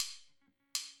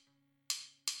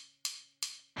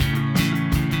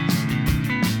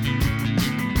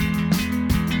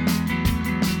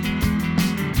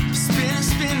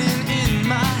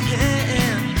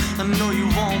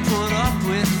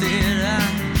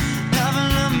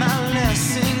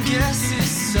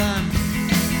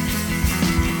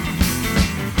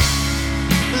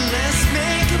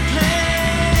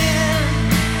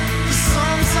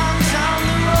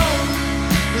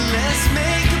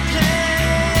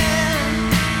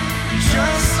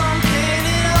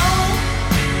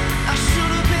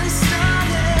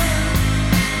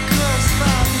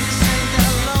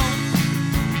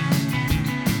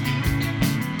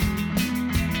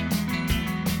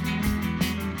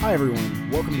Hi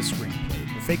everyone, welcome to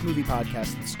Screenplay, the fake movie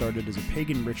podcast that started as a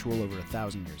pagan ritual over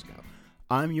 1,000 years ago.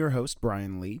 I'm your host,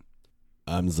 Brian Lee.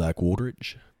 I'm Zach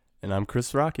Waldridge. And I'm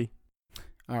Chris Rocky.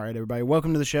 All right, everybody,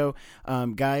 welcome to the show.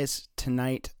 Guys,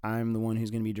 tonight I'm the one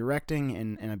who's going to be directing,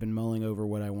 and I've been mulling over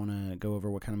what I want to go over,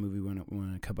 what kind of movie we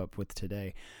want to come up with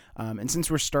today. And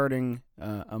since we're starting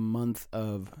a month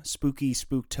of spooky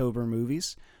Spooktober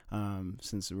movies,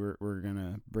 since we're going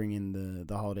to bring in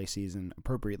the holiday season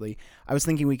appropriately, I was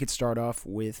thinking we could start off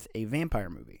with a vampire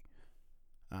movie.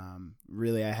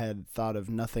 Really, I had thought of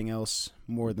nothing else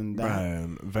more than that.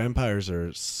 Brian, vampires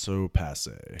are so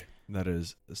passé. That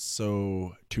is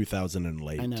so 2000 and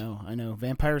late. I know.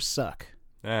 Vampires suck.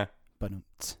 But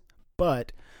I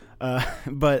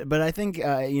think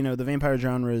the vampire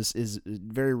genre is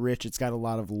very rich. It's got a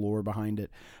lot of lore behind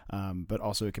it, but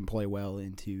also it can play well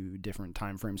into different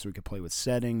time frames. So we could play with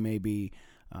setting, maybe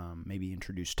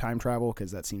introduce time travel,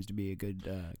 because that seems to be a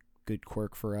good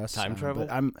quirk for us. Time travel?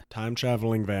 Time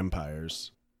traveling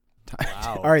vampires.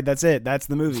 Wow. All right, that's it. That's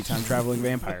the movie. Time traveling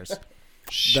vampires.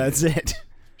 That's it.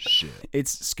 Shit.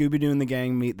 It's Scooby-Doo and the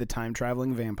gang meet the time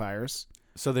traveling vampires.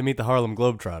 So they meet the Harlem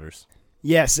Globetrotters.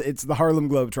 Yes, it's the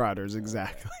Harlem Globetrotters,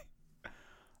 exactly.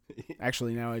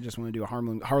 Actually, now I just want to do a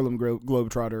Harlem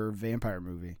Globetrotter vampire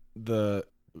movie. The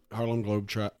Harlem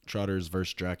Globetrotters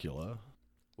versus Dracula.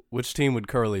 Which team would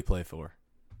Curly play for?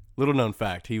 Little known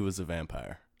fact, he was a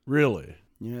vampire. Really?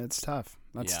 Yeah, it's tough.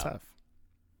 That's tough.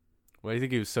 Why do you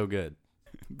think he was so good?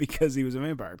 Because he was a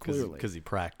vampire, clearly. Because he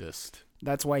practiced.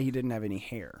 That's why he didn't have any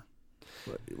hair.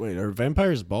 Wait, are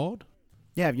vampires bald?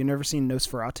 Yeah, have you never seen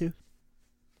Nosferatu?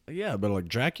 Yeah, but like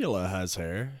Dracula has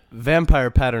hair.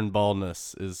 Vampire pattern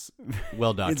baldness is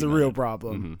well documented. It's a real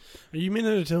problem. Mm-hmm. Are you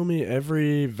meaning to tell me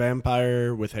every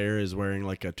vampire with hair is wearing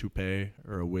like a toupee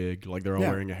or a wig? Like they're all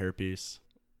wearing a hairpiece?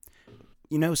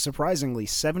 You know, surprisingly,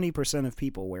 70% of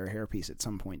people wear a hairpiece at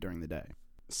some point during the day.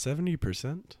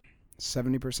 70%?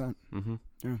 70%. Mm-hmm.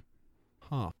 Yeah.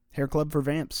 Huh. Hair club for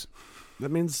vamps. That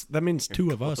means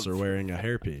two of us are wearing a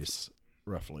hairpiece,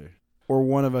 roughly. Or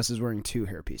one of us is wearing two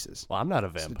hairpieces. Well, I'm not a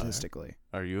vampire. Statistically.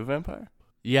 Are you a vampire?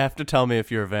 You have to tell me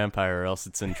if you're a vampire or else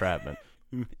it's entrapment.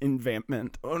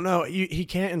 Envampment. Oh, no, he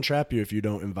can't entrap you if you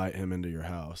don't invite him into your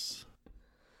house.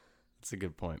 That's a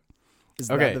good point. Is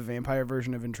Okay. that the vampire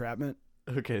version of entrapment?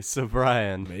 Okay, so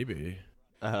Brian, Maybe.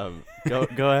 go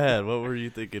ahead. What were you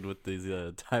thinking with these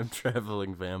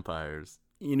time-traveling vampires?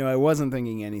 You know, I wasn't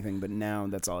thinking anything, but now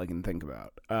that's all I can think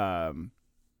about.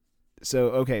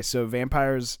 So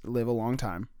vampires live a long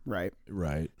time, right?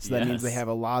 Right. So that means they have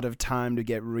a lot of time to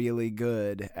get really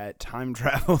good at time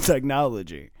travel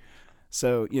technology.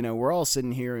 So, you know, we're all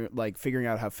sitting here like figuring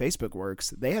out how Facebook works.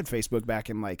 They had Facebook back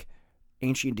in like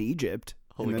ancient Egypt,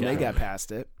 and then they got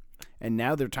past it, and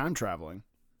now they're time traveling.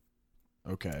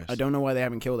 Okay. I don't know why they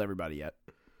haven't killed everybody yet.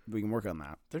 We can work on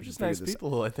that. They're just nice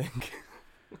people, I think.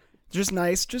 Just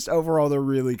nice. Just overall, they're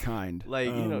really kind.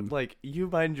 Like, like you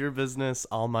mind your business,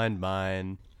 I'll mind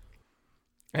mine.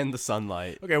 And the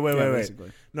sunlight. Okay, wait.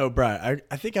 Basically. No, Brian,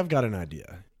 I think I've got an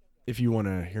idea. If you want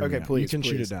to hear me out. Please. You can please.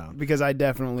 shoot it down. Because I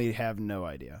definitely have no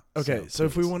idea. Okay, so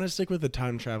if we want to stick with the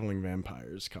time-traveling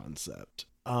vampires concept,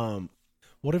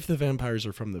 what if the vampires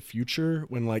are from the future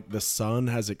when, like, the sun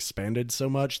has expanded so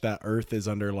much that Earth is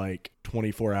under, like,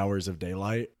 24 hours of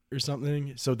daylight or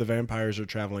something? So the vampires are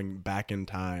traveling back in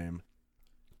time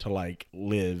to, like,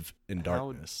 live in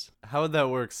darkness. How would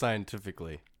that work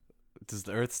scientifically? Does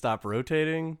the Earth stop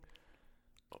rotating?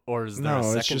 Or is there a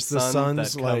second it's just sun the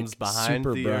sun's, that comes like, behind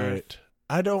super the bright.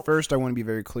 Earth? First, I want to be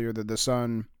very clear that the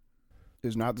sun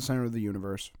is not the center of the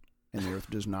universe, and the Earth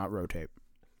does not rotate.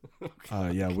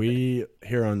 Yeah, we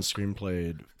here on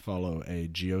Screenplay follow a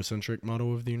geocentric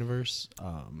model of the universe.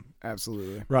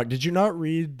 Absolutely. Rock, did you not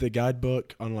read the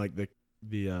guidebook on like the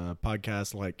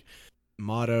podcast like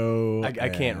motto? I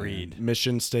can't read.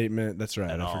 Mission statement. That's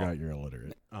right. At I all. forgot you're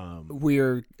illiterate. We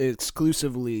are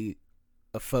exclusively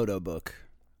a photo book,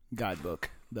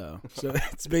 guidebook, though. So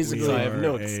it's basically. So I have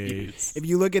no a- excuse. If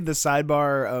you look at the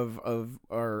sidebar of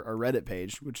our Reddit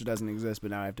page, which doesn't exist, but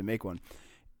now I have to make one.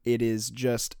 It is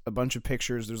just a bunch of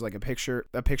pictures. There's like a picture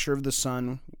of the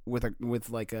sun with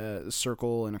like a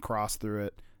circle and a cross through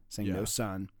it saying no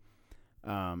sun.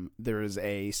 There is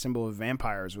a symbol of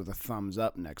vampires with a thumbs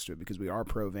up next to it because we are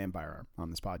pro vampire on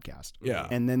this podcast. Yeah.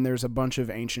 And then there's a bunch of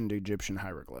ancient Egyptian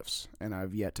hieroglyphs, and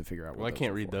I've yet to figure out what. Well, I those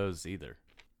can't are read for. those either.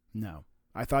 No,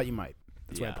 I thought you might.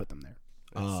 That's why I put them there.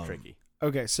 It's tricky.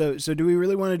 Okay, so do we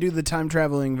really want to do the time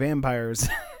traveling vampires,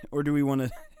 or do we want to?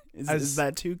 Is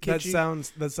that too kitschy?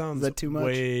 That sounds Is that too much?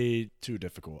 way too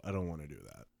difficult. I don't want to do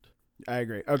that. I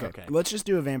agree. Okay. Let's just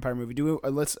do a vampire movie.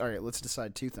 Let's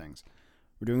decide two things.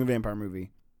 We're doing a vampire movie.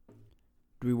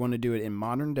 Do we want to do it in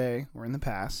modern day or in the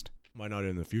past? Why not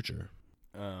in the future?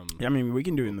 Yeah, I mean, we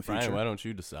can do it in the future. Brian, why don't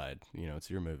you decide? You know, it's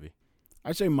your movie.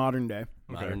 I say modern day.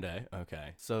 Modern day.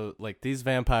 Okay. So, like, these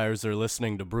vampires are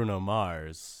listening to Bruno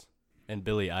Mars and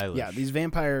Billie Eilish. Yeah, these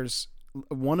vampires.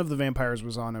 One of the vampires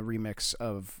was on a remix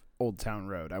of Old Town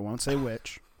Road. I won't say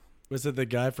which. Was it the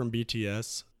guy from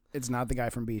BTS? It's not the guy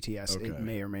from BTS. Okay. It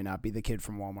may or may not be the kid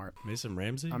from Walmart. Mason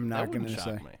Ramsey? I'm That not wouldn't going to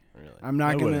shock say. me, really. I'm not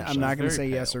That going wouldn't to. I'm shock not me. going to say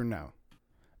Very yes pale. or no,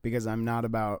 because I'm not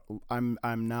about. I'm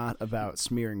not about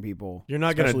smearing people. You're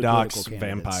not going to especially dox political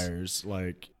candidates. vampires.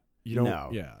 Like, you don't. No.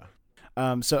 Yeah.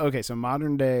 So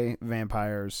modern day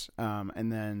vampires.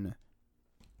 And then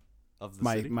Of the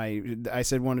city? I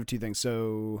said one of two things.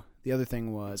 So the other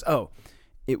thing was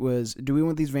it was, do we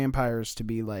want these vampires to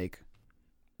be like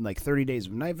 30 Days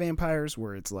of Night vampires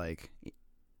where it's like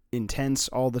intense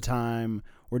all the time,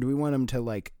 or do we want them to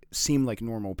like seem like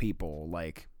normal people,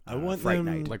 like I want Fright them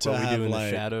Night? Like to what we have, do in like,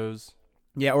 the shadows.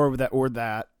 Yeah, or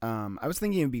that. I was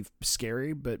thinking it'd be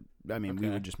scary, but I mean we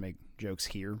Okay. would just make jokes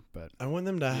here. But I want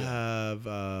them to have.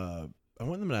 I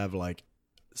want them to have like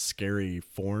scary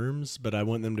forms, but I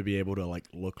want them to be able to like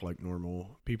look like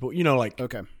normal people. You know, like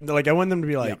okay, I want them to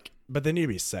be like, Yep. but they need to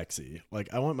be sexy.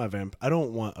 Like I want I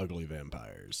don't want ugly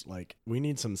vampires. Like we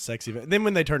need some sexy. Then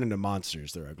when they turn into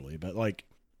monsters, they're ugly. But like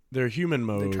their human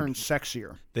mode, they turn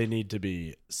sexier. they need to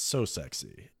be so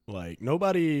sexy. Like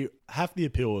half the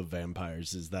appeal of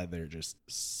vampires is that they're just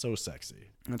so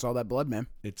sexy. That's all that blood, man.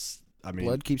 I mean,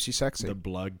 Blood keeps you sexy. the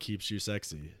blood keeps you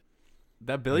sexy.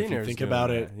 That billionaire's think doing about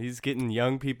that. it- He's getting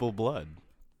young people blood.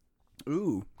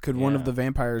 Ooh, could one of Yeah. the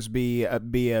vampires be a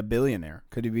billionaire?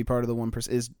 Could he be part of the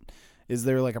 1%? Is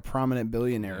there like a prominent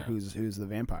billionaire Yeah. who's the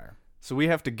vampire? So we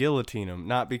have to guillotine him,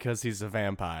 not because he's a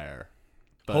vampire.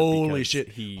 But Holy because shit!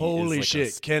 he Holy is like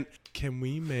a shit! Can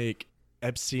we make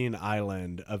Epstein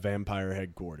Island a vampire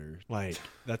headquarters? Like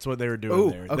that's what they were doing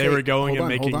Ooh, there. okay, They were going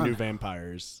hold and on, hold making on. new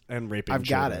vampires and raping I've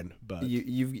got children. it. But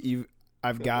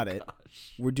I've got it.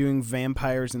 We're doing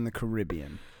vampires in the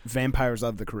Caribbean. Vampires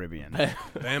of the Caribbean. the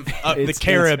It's-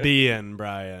 Caribbean,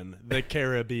 Brian, the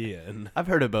Caribbean. I've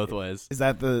heard it both ways. Is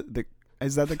that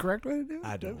the correct way to do it?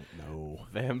 I don't know.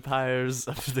 Vampires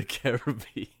of the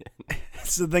Caribbean.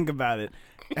 So think about it.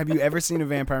 Have you ever seen a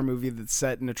vampire movie that's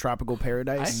set in a tropical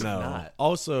paradise? I- No. not.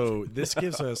 Also, this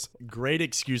gives us great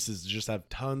excuses to just have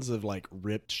tons of like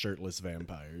ripped shirtless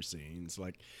vampire scenes.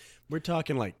 Like we're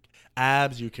talking like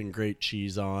abs you can grate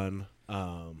cheese on.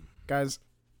 Guys,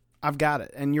 I've got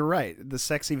it. And you're right. The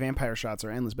sexy vampire shots are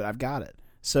endless, but I've got it.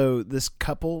 So this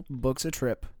couple books a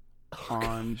trip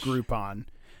on Groupon,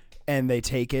 and they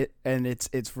take it, and it's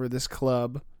for this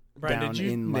club Brian, down did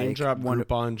you in name like drop one.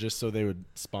 Groupon just so they would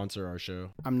sponsor our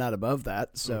show? I'm not above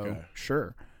that, so Okay.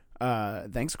 sure.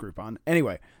 Thanks, Groupon.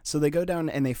 Anyway, so they go down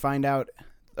and they find out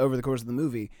over the course of the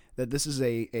movie that this is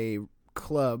a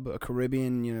club, a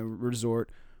Caribbean resort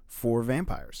for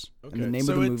vampires. And the Okay, name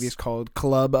so of the it's- movie is called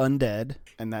Club Undead,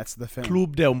 and that's the film.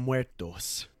 Club del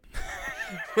Muertos.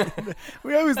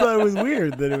 We always thought it was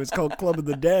weird that it was called Club of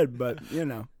the Dead, but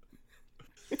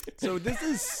So this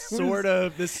is sort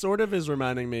of is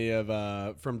reminding me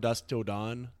of From Dusk Till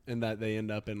Dawn, in that they end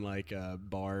up in like a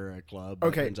bar or a club that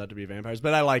Okay. turns out to be vampires.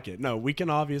 But I like it. No, we can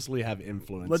obviously have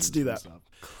influence. Let's do that. Stuff.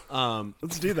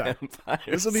 let's do that. Vampires.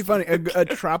 This will be funny. A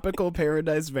tropical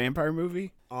paradise vampire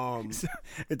movie.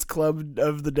 It's Club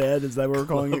of the Dead. Is that what we're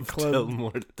calling it? Del Club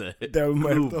Muerte. del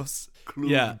Muertos.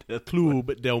 Yeah,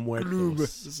 Club del Club.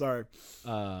 Muertos. Sorry.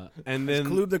 And Is then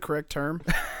Club the correct term?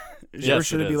 Yes, or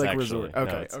should it be is, like actually. resort? No,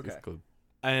 Okay, it's okay. cool.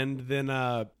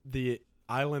 the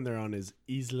island they're on is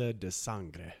Isla de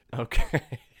Sangre. Okay.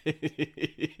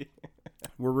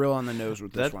 We're real on the nose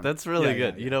with this one. That's really Yeah,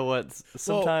 good. yeah, You know what?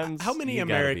 Sometimes well, how many you gotta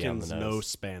be on Americans the know nose.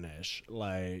 Spanish?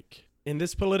 Like in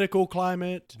this political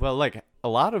climate? Well, like a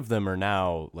lot of them are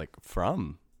now like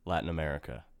from Latin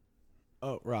America.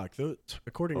 Oh, Rock.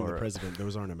 According to Or- the president,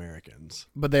 those aren't Americans.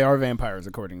 But they are vampires,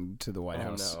 according to the White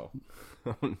House. no.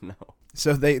 Oh no.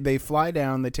 So they fly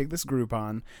down. They take this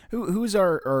Groupon. Who's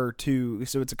our two?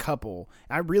 So it's a couple.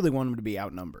 I really want them to be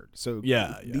outnumbered. So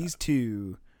Yeah. these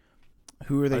two.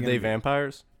 Who are they? Are gonna they be?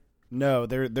 vampires? No,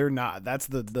 they're not. That's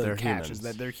the They're catch humans. is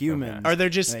that they're humans. Okay. Are there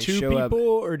just They two show up- people,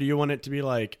 or do you want it to be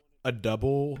like a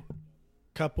double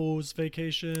couples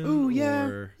vacation? Ooh, yeah,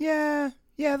 Or... yeah.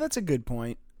 That's a good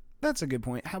point.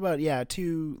 How about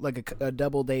two like a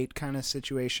double date kind of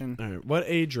situation? All right. What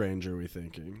age range are we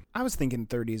thinking? I was thinking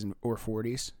 30s or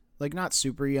 40s, like not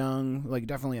super young, like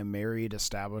definitely a married,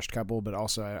 established couple, but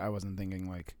also I wasn't thinking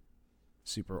like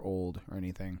super old or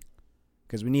anything,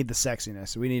 because we need the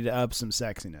sexiness. We need to up some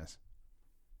sexiness.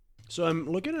 So I'm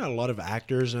looking at a lot of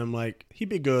actors, and I'm like, he'd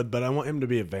be good, but I want him to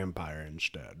be a vampire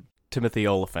instead. Timothy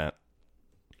Oliphant.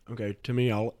 Okay,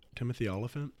 Timothy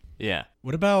Oliphant. Yeah.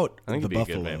 What about I think the he'd be a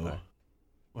good buffalo? vampire.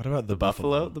 What about The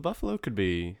buffalo? The buffalo could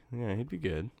be, yeah, he'd be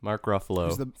good. Mark Ruffalo,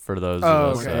 Who's the- for those Oh,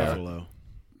 of us okay. Buffalo.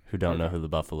 who don't know who the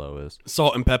buffalo is.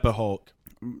 Salt and Pepper Hulk.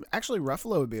 Actually,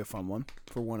 Ruffalo would be a fun one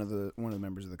for one of the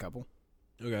members of the couple.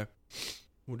 Okay.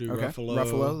 We'll do Okay,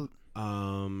 Ruffalo.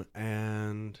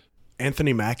 And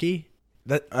Anthony Mackie.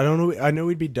 That I don't know. I know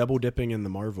we'd be double dipping in the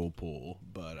Marvel pool,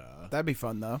 but That'd be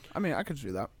fun though. I mean, I could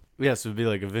do that. Yes, it would be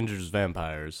like Avengers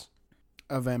Vampires.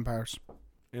 Vampires.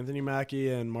 Anthony Mackie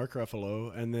and Mark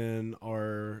Ruffalo, and then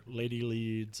our lady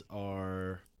leads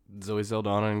are. Zoe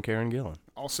Saldana and Karen Gillan.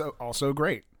 Also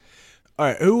great. All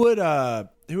right, who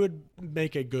would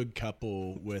make a good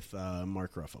couple with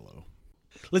Mark Ruffalo?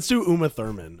 Let's do Uma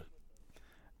Thurman.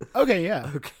 Okay,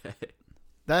 yeah. Okay.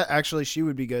 That actually, she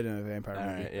would be good in a vampire All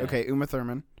movie. right, yeah. Okay, Uma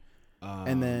Thurman,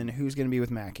 and then who's gonna be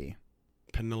with Mackie?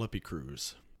 Penelope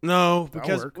Cruz. No, That'll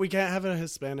because work. we can't have a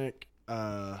Hispanic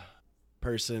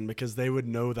person because they would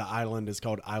know the island is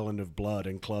called Island of Blood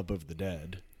and Club of the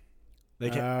Dead. They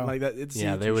can't Oh. like that. It's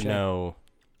Yeah, they would know.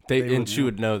 She know.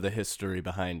 would know the history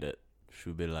behind it. She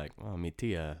would be like, "Oh, mi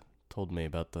tia told me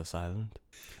about this island."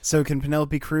 So can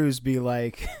Penelope Cruz be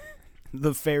like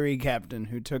the ferry captain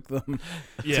who took them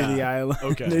to the island?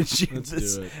 Okay, And she let's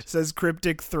just do it. says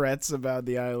cryptic threats about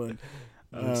the island.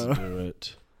 Let's do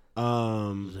it.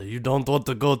 You don't want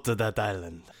to go to that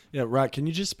island. Yeah, right. Can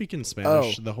you just speak in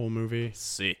Spanish Oh. the whole movie?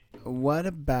 See, What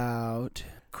about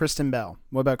Kristen Bell?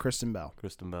 What about Kristen Bell?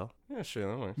 Kristen Bell. Yeah,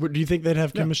 sure. That works. Do you think they'd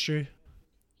have Yeah. chemistry?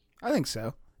 I think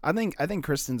so. I think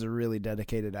Kristen's a really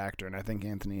dedicated actor, and I think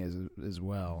Anthony is as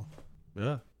well.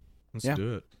 Yeah. Let's Yeah.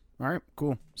 do it. All right,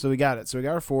 cool. So we got it. So we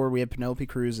got our four. We have Penelope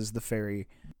Cruz as the ferry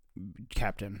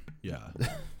captain, Yeah.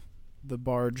 the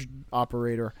barge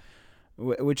operator,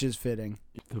 which is fitting.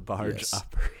 The barge Yes.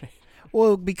 operator.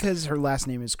 Well, because her last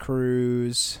name is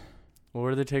Cruz. Well,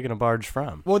 where are they taking a barge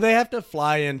from? Well, they have to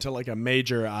fly into like a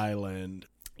major island.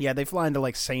 Yeah, they fly into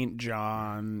like St.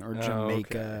 John or Oh,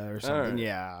 Jamaica okay. or something. Alright.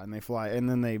 Yeah, and they fly, and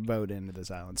then they boat into this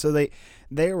island. So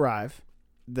they arrive,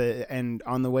 and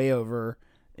on the way over,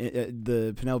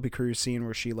 the Penelope Cruz scene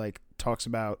where she like talks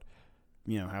about,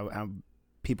 how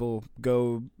people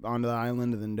go onto the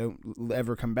island and then don't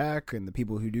ever come back, and the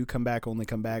people who do come back only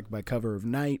come back by cover of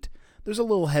night. There's a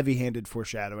little heavy-handed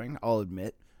foreshadowing, I'll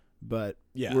admit, but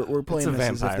Yeah. we're playing It's a this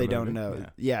as if vampire they don't movie. know. Yeah.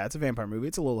 Yeah, it's a vampire movie.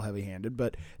 It's a little heavy-handed,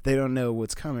 but they don't know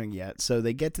what's coming yet. So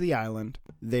they get to the island.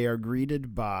 They are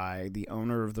greeted by the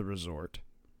owner of the resort.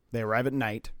 They arrive at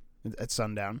night, at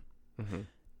sundown, Mm-hmm.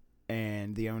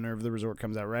 and the owner of the resort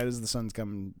comes out right as the sun's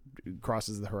coming,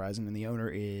 crosses the horizon, and the owner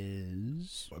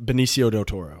is... Benicio del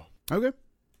Toro. Okay.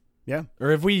 Yeah, Or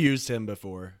have we used him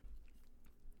before?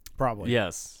 probably.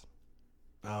 Yes.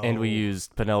 Oh. And we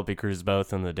used Penelope Cruz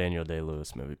both in the Daniel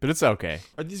Day-Lewis movie, but it's okay.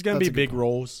 Are these going to That's be a good big point.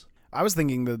 roles? I was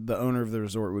thinking that the owner of the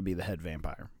resort would be the head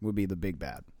vampire, would be the big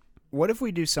bad. What if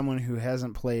we do someone who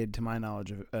hasn't played, to my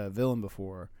knowledge, a villain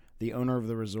before? The owner of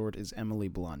the resort is Emily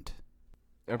Blunt.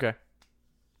 Okay.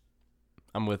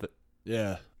 I'm with it.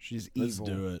 Yeah. She's Let's evil.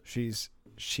 do it.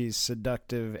 She's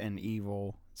seductive and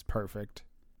evil. It's perfect.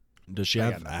 Does she I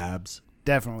have got nothing. abs?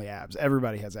 Definitely abs.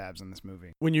 Everybody has abs in this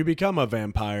movie. When you become a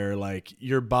vampire, like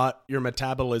your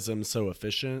metabolism's so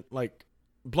efficient. Like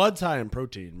blood's high in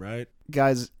protein, right?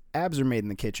 Guys, abs are made in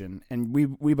the kitchen, and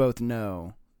we both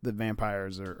know that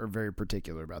vampires are very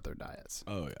particular about their diets,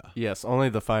 Oh yeah. Yes, only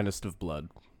the finest of blood.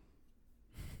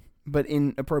 but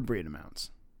in appropriate amounts.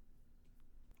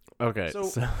 Okay. So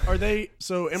are they?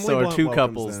 So Emily so Blunt our two welcomes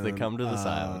couples them. that come to this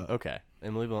island. Okay.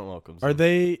 Emily Blunt welcomes Are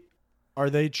them.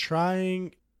 they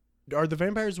trying? Are the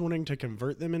vampires wanting to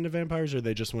convert them into vampires, or are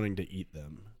they just wanting to eat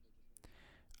them?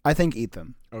 I think eat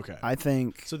them. Okay. I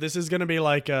think So this is going to be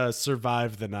like a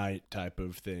survive the night type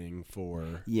of thing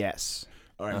for. yes.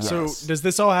 All right. Yes. So does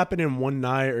this all happen in one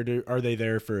night, or are they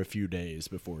there for a few days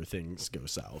before things go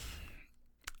south?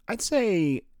 I'd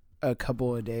say a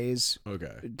couple of days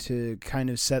Okay. to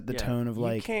kind of set the Yeah, tone of you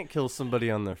like, can't kill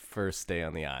somebody on their first day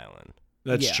on the island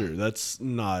That's Yeah. true. That's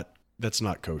not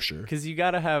kosher. because you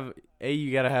gotta have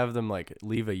them like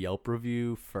leave a Yelp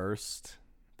review first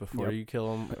before Yep. you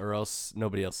kill them, or else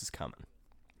nobody else is coming.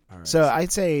 All right. so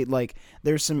I'd say like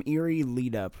there's some eerie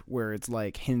lead up where it's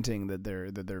like hinting that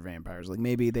they're vampires. Like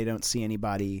maybe they don't see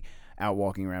anybody out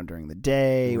walking around during the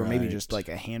day, or maybe Right. just like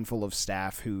a handful of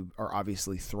staff who are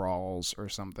obviously thralls or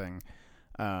something.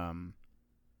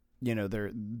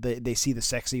 They see the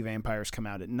sexy vampires come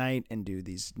out at night and do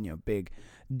these big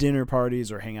dinner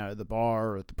parties or hang out at the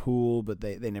bar or at the pool, but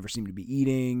they never seem to be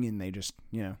eating, and they just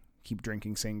keep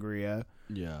drinking sangria.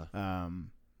 Yeah.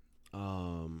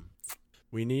 Um,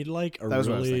 We need like a That was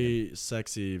what I was really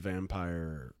sexy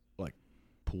vampire like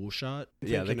pool shot. I'm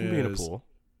Yeah, they thinking can be in a is- pool.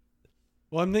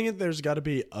 Well, I'm thinking there's got to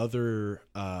be other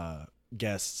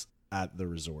guests at the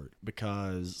resort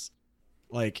because,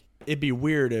 like, it'd be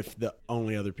weird if the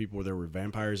only other people there were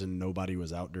vampires and nobody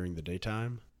was out during the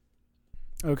daytime.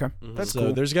 okay, Mhm. that's so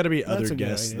cool. there's got to be That's other a good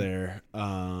guests idea.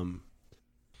 there.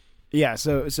 Yeah,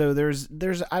 so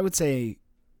there's I would say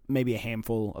maybe a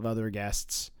handful of other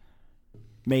guests.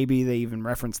 Maybe they even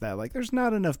reference that like there's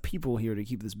not enough people here to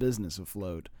keep this business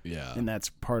afloat, Yeah. and that's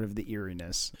part of the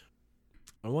eeriness.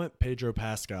 I want Pedro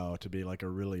Pascal to be like a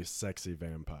really sexy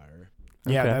vampire.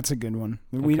 Yeah, Okay. that's a good one.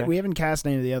 We Okay. we haven't cast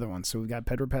any of the other ones, so we've got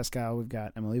Pedro Pascal, we've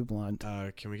got Emily Blunt.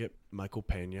 Can we get Michael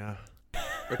Pena?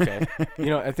 Okay.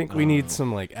 I think we Oh. need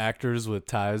some like actors with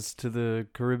ties to the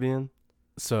Caribbean.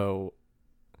 So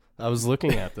I was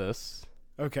looking at this.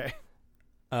 Okay.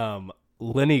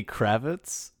 Lenny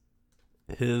Kravitz,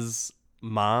 his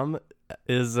mom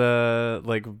is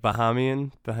like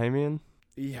Bahamian.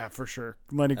 Yeah, for sure.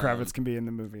 Lenny Kravitz can be in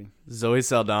the movie. Zoe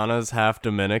Saldana's half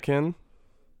Dominican.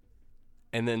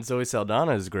 And then Zoe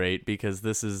Saldana is great because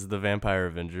this is the Vampire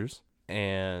Avengers.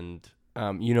 And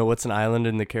what's an island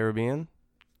in the Caribbean?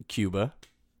 Cuba.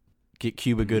 Get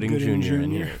Cuba Gooding, Gooding Jr.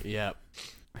 in Jr. here. Yep.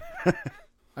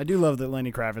 I do love that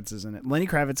Lenny Kravitz is in it. Lenny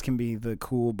Kravitz can be the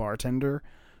cool bartender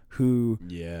who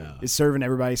Yeah. is serving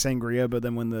everybody sangria, but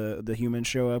then when the humans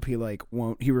show up, he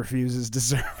refuses to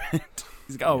serve it.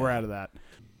 He's like, we're out of that.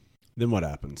 Then what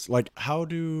happens? Like, how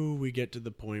do we get to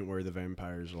the point where the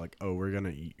vampires are like, oh, we're going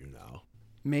to eat you now?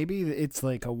 Maybe it's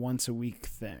like a once a week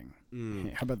thing.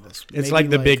 Mm. How about this? It's Maybe like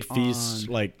the big feast,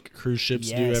 on- like cruise ships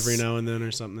do Yes. every now and then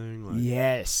or something. Like,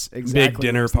 Yes, exactly.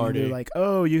 dinner It's either party. Like,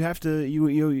 oh, you have to,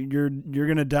 you're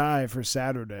gonna die for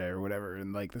Saturday or whatever,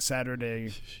 and like the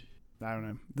Saturday, I don't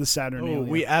know, the Saturday. Oh,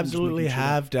 we absolutely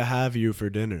have to have you for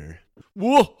dinner.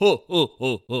 Whoa, ho, ho,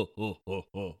 ho, ho, ho, ho,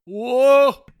 ho.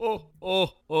 Whoa, ho,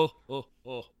 ho, ho, ho,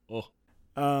 ho,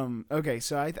 ho. Okay,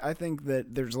 so I think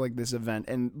that there's like this event,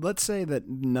 and let's say that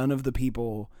none of the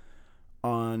people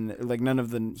none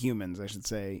of the humans, I should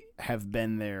say, have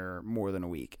been there more than a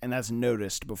week, and that's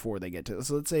noticed before they get to.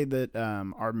 So let's say that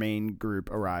our main group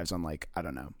arrives on like, I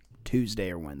don't know, Tuesday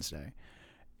or Wednesday,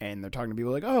 and they're talking to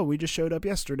people like, oh, we just showed up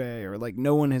yesterday, or like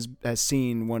no one has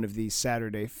seen one of these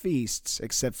Saturday feasts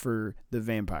except for the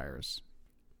vampires,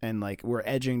 and like we're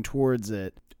edging towards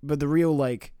it, but the real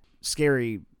like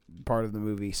scary part of the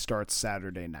movie starts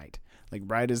Saturday night, like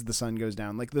right as the sun goes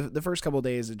down. Like the first couple of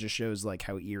days, it just shows like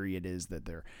how eerie it is that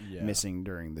they're missing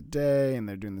during the day and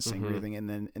they're doing the sangria thing, and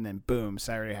then boom,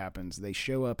 Saturday happens. They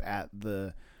show up at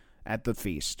the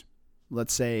feast.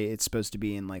 Let's say it's supposed to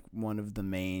be in like one of the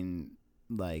main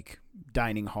like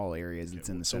dining hall areas that's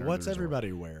in the So center. what's of the resort.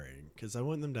 everybody wearing? Because I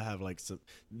want them to have like some.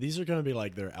 These are going to be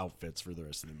like their outfits for the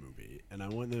rest of the movie, and I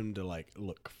want them to like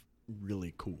look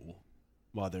really cool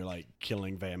while they're like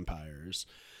killing vampires.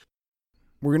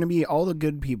 We're gonna be all the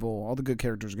good people, all the good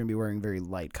characters are gonna be wearing very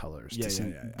light colors Yeah,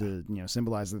 to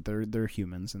symbolize that they're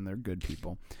humans and they're good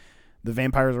people. The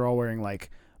vampires are all wearing like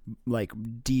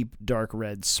deep dark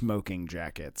red smoking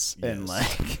jackets and Yes.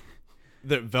 like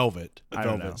The velvet I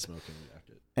don't know. velvet smoking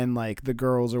jacket. and like the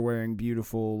girls are wearing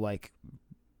beautiful like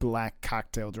black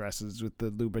cocktail dresses with the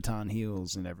Louboutin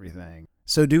heels and everything.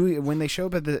 So when they show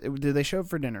up do they show up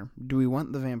for dinner? Do we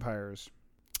want the vampires?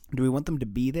 Do we want them to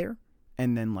be there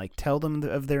and then like tell them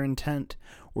of their intent,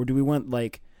 or do we want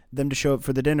like them to show up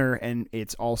for the dinner and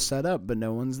it's all set up but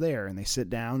no one's there and they sit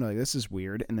down like this is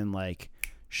weird and then like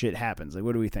shit happens? Like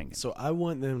what are we thinking? So I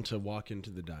want them to walk into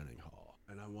the dining hall,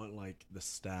 and I want like the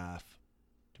staff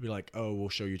to be like, "Oh, we'll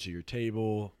show you to your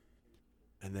table,"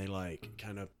 and they like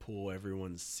kind of pull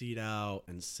everyone's seat out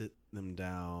and sit them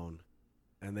down,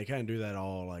 and they kind of do that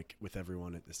all like with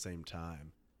everyone at the same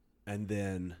time, and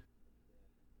then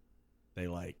they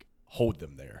like hold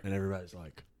them there, and everybody's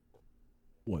like,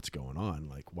 "What's going on?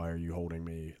 Like, why are you holding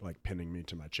me, like pinning me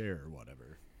to my chair or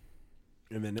whatever?"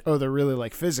 And then Oh, they're really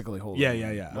like physically holding Yeah, them,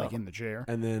 yeah, yeah. like in the chair.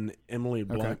 And then Emily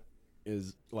Blunt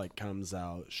is like comes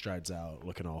out, strides out,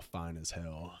 looking all fine as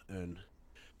hell, and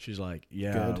she's like,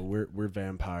 "Yeah, Good. we're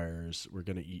vampires. We're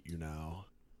gonna eat you now."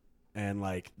 And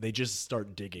like they just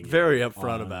start digging. Very in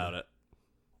upfront on- about it.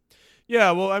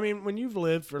 Yeah, well, I mean, when you've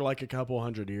lived for like a couple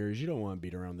hundred years, you don't want to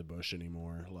beat around the bush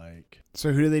anymore. Like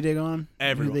So who do they dig on? Who do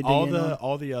everyone, they dig all in the on?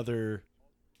 all the other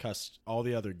all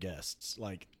the other guests,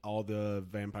 like all the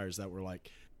vampires that were like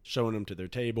showing them to their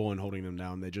table and holding them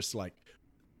down, they just like,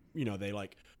 they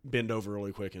like bend over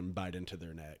really quick and bite into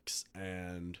their necks,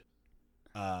 and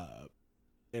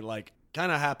it like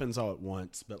kind of happens all at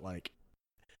once, but like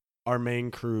our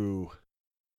main crew,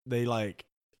 they like,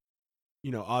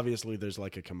 obviously there's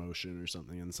like a commotion or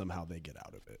something, and somehow they get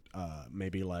out of it.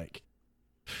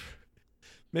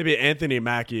 Maybe Anthony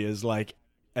Mackie is like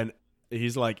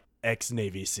he's like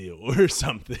ex-Navy SEAL or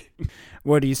something.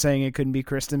 What are you saying? It couldn't be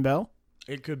Kristen Bell?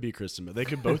 It could be Kristen Bell. They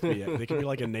could both be. They could be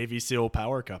like a Navy SEAL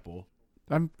power couple.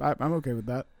 I'm okay with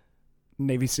that.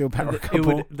 Navy SEAL power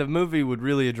couple. The movie would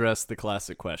really address the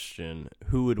classic question: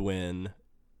 who would win,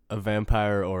 a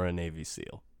vampire or a Navy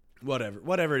SEAL?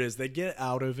 Whatever it is, they get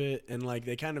out of it, and like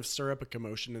they kind of stir up a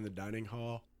commotion in the dining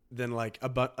hall. Then like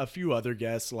a few other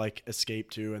guests like escape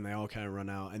too, and they all kind of run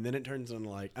out. And then it turns into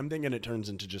like, I'm thinking it turns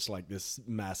into just like this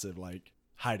massive like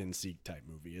hide and seek type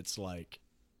movie. It's like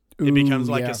it becomes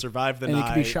like a survive the night, and it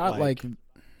can be shot like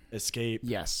escape.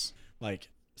 Yes, like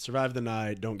survive the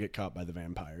night, don't get caught by the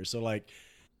vampires. So like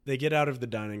they get out of the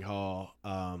dining hall,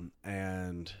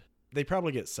 and they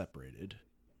probably get separated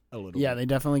a little. Yeah, bit. They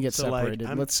definitely get So, like,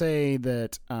 separated. Let's say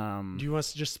that. Do you want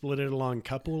us to just split it along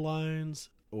couple lines?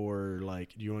 Or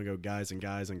like, do you want to go guys and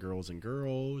girls and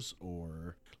girls,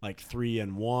 or like 3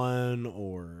 and 1,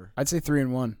 or? I'd say 3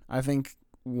 and 1. I think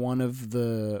one of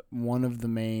the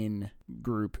main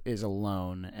group is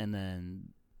alone, and then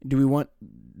do we want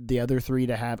the other 3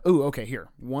 to have? Oh, okay. Here,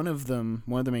 one of the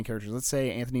main characters. Let's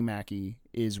say Anthony Mackie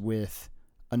is with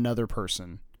another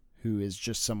person who is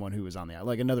just someone who is on the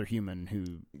like another human who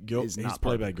is not he's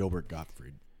played by Gilbert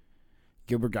Gottfried.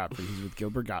 Gilbert Gottfried. He's with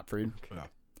Gilbert Gottfried. Yeah.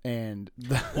 And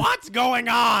what's going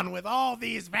on with all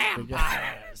these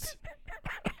vampires?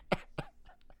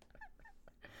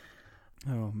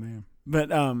 Oh man. But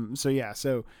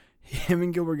so him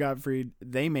and Gilbert Gottfried,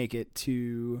 they make it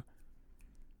to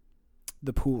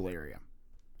the pool area.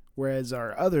 Whereas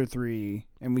our other 3,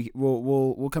 and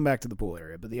we'll come back to the pool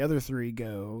area, but the other 3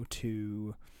 go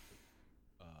to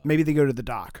maybe they go to the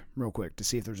dock real quick to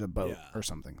see if there's a boat or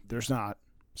something. There's not.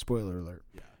 Spoiler alert.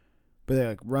 Yeah. But they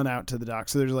like run out to the dock.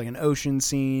 So there's like an ocean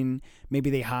scene. Maybe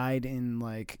they hide in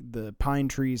like the pine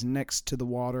trees next to the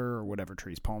water or whatever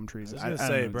trees, palm trees. I was going to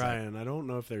say, Brian, I don't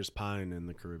know if there's pine in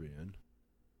the Caribbean.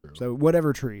 So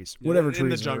whatever trees, in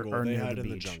the jungle. are they near hide the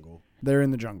in beach. the jungle. They're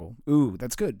in the jungle. Ooh,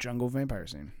 that's good. Jungle vampire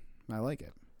scene. I like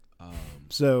it.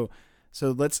 So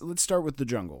let's start with the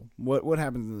jungle. What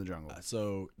happens in the jungle?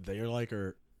 So they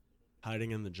are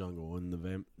hiding in the jungle,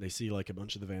 and they see like a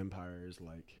bunch of the vampires.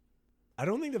 Like, I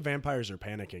don't think the vampires are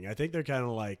panicking. I think they're kind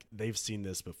of like they've seen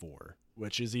this before,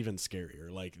 which is even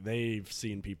scarier. Like they've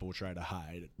seen people try to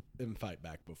hide and fight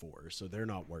back before, so they're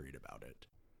not worried about it.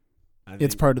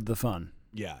 It's part of the fun.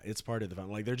 Yeah, it's part of the fun.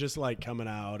 Like they're just like coming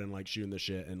out and like shooting the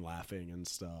shit and laughing and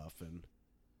stuff, and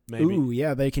maybe. Ooh,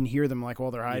 yeah, they can hear them like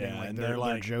while they're hiding. Yeah, like and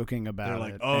they're joking about they're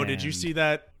like, it. "Oh, did you see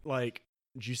that? Like,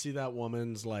 did you see that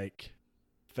woman's like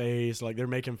face? Like they're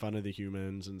making fun of the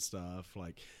humans and stuff.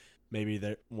 Like maybe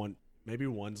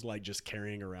one's like just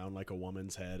carrying around like a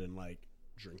woman's head and like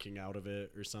drinking out of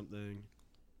it or something.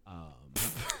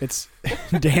 It's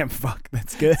damn fuck.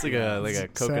 That's good. It's like a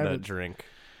coconut drink.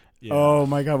 Yeah. Oh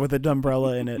my god, with an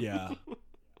umbrella in it. Yeah.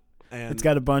 And it's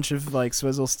got a bunch of like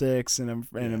swizzle sticks and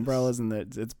umbrellas, and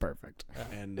it's perfect.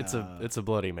 And it's a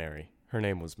Bloody Mary. Her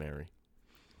name was Mary.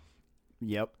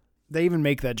 Yep. They even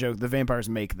make that joke. The vampires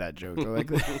make that joke. They're like,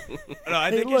 no,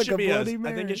 I think it should be Bloody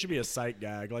Mary. I think it should be a sight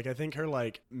gag. Like I think her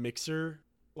like mixer,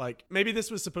 like maybe this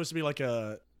was supposed to be like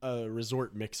a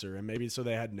resort mixer, and maybe so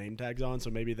they had name tags on. So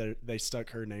maybe they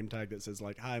stuck her name tag that says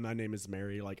like, "Hi, my name is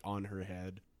Mary," like on her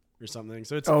head or something.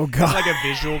 So it's like a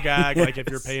visual gag. Yes. Like if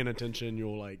you're paying attention,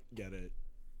 you'll like get it.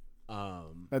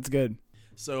 That's good.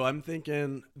 So I'm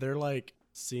thinking they're like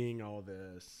seeing all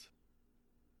this,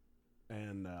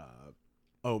 and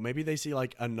maybe they see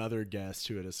like another guest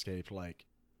who had escaped, like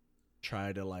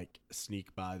try to like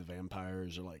sneak by the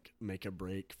vampires or like make a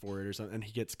break for it or something, and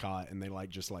he gets caught, and they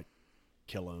like just like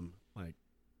kill him, like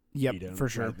yep, eat him for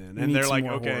sure. right then. And they're like,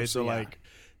 okay, so like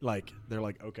they're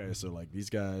like, okay, so like these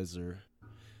guys are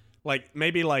like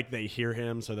maybe like they hear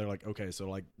him, so they're like, okay, so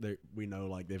like we know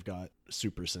like they've got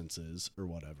super senses or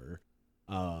whatever,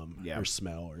 or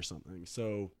smell or something.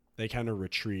 So they kind of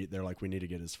retreat. They're like, we need to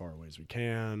get as far away as we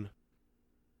can.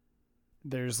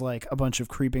 There's like a bunch of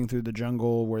creeping through the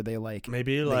jungle where they like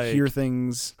maybe they like hear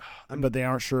things, but they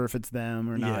aren't sure if it's them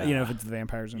or not. Yeah. You know, if it's the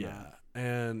vampires or yeah. not.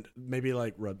 And maybe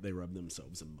like they rub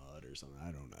themselves in mud or something.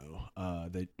 I don't know.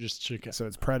 They just So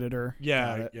it's Predator.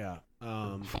 Yeah, yeah.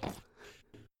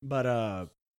 But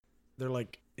they're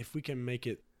like, if we can make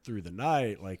it through the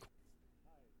night, like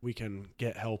we can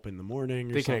get help in the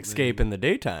morning. Or They can escape in the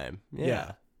daytime.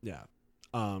 Yeah.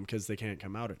 Because they can't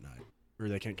come out at night, or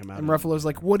they can't come out. And Ruffalo's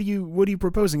like, "What are you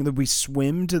proposing? That we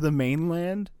swim to the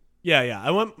mainland?" Yeah.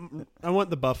 I want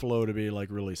the buffalo to be like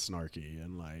really snarky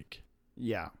and like.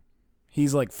 Yeah.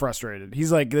 He's like frustrated.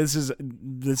 He's like, this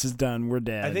is done. We're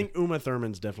dead. I think Uma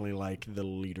Thurman's definitely like the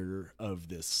leader of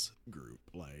this group.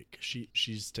 Like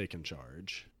she's taken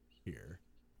charge here.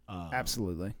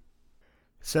 Absolutely.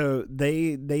 So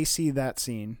they see that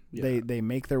scene. Yeah. They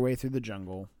make their way through the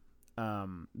jungle.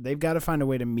 They've got to find a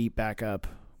way to meet back up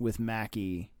with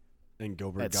Mackie And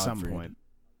Gilbert at Gottfried. some point.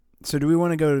 So do we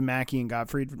want to go to Mackie and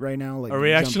Gottfried right now? Like, Are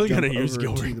we actually jump going to use over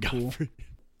Gilbert to the pool? Gottfried?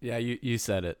 Yeah, you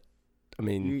said it. I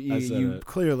mean, I said You it.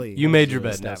 clearly you made your bed,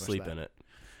 now established sleep that. in it.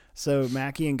 So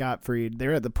Mackie and Gottfried,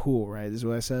 they're at the pool, right? Is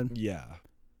what I said. Yeah.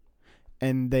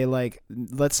 And they like,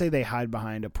 let's say they hide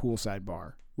behind a poolside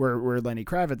bar where Lenny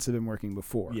Kravitz had been working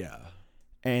before. Yeah.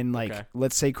 And like, Okay.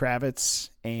 let's say Kravitz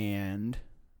and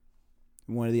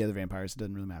one of the other vampires, it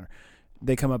doesn't really matter.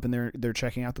 They come up and they're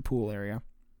checking out the pool area.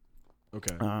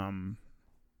 Okay.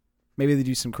 Maybe they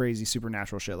do some crazy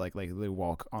supernatural shit, like they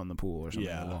walk on the pool or something.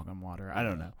 Yeah. They walk on water. I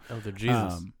don't know. Oh, they're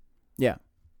Jesus. Yeah,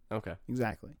 Okay.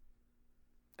 exactly.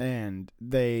 And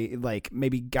they like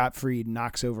maybe Gottfried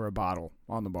knocks over a bottle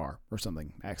on the bar or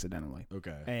something accidentally,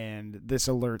 Okay. and this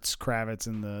alerts Kravitz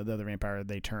and the other vampire.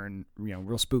 They turn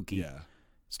real spooky. Yeah.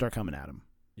 Start coming at him.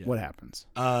 Yeah. What happens?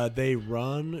 They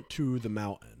run to the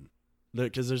mountain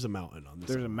because there's a mountain on this.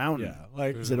 There's a mountain. Yeah.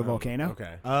 Like. Is it a volcano?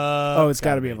 Okay. Oh, it's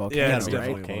gotta be a volcano, Yeah, it's right?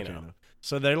 definitely a Volcano. volcano.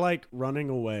 So they're like running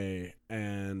away,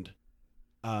 and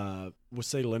we'll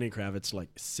say Lenny Kravitz like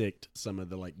sicked some of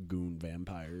the like goon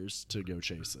vampires to go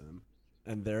chase him,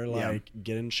 and they're like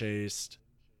getting chased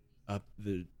up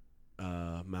the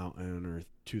mountain or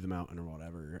to the mountain or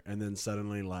whatever, and then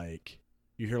suddenly like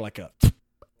you hear like a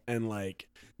and like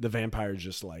the vampires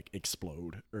just like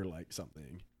explode or like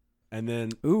something, and then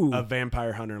Ooh. a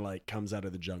vampire hunter like comes out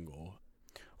of the jungle.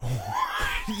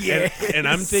 Yes. And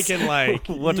I'm thinking like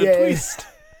What a Yes. twist.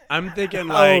 I'm thinking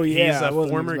like yeah, he's I a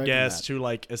wasn't former expecting guest that. who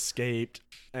like escaped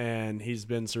and he's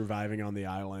been surviving on the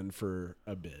island for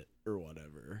a bit or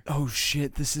whatever. Oh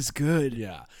shit! This is good.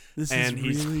 Yeah. This And is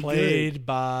he's really played good.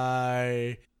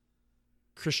 by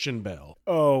Christian Bale.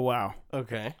 Oh wow!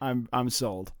 Okay. I'm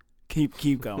sold.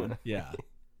 Keep going. Yeah.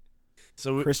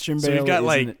 So Christian so Bale we've got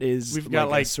like is we've got a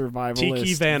like survivalist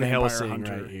Tiki Van vampire Helsing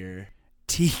hunter. right here.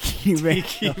 Tiki Van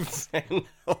Van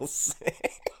Helsing.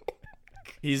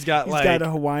 He's got He's like got a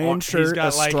Hawaiian he's shirt,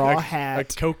 got a like straw a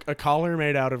hat. a collar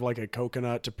made out of like a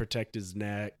coconut to protect his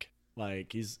neck.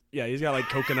 Like he's got like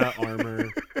coconut armor.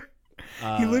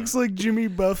 He looks like Jimmy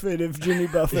Buffett if Jimmy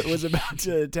Buffett was about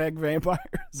to attack vampires.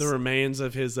 The remains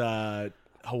of his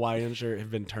Hawaiian shirt have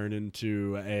been turned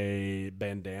into a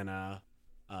bandana.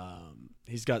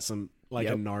 He's got some like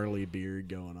a Yep. gnarly beard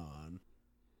going on,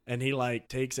 and he like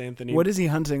takes Anthony. What is he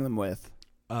hunting them with?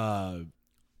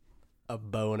 A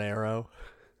bow and arrow.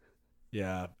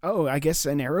 Yeah, Oh, I guess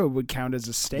an arrow would count as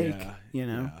a stake. yeah, You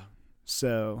know, yeah,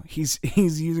 so he's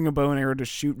using a bow and arrow to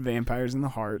shoot vampires in the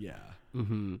heart. yeah.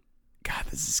 Mm-hmm. God,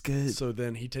 this is good. So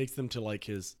then he takes them to like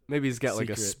his Maybe he's got like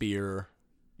a Secret. spear.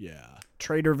 yeah.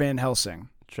 Trader Van Helsing.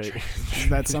 Trader. Is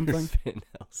that something? Van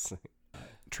Helsing.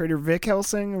 Trader Vic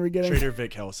Helsing? Are we getting? Trader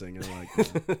Vic Helsing. I like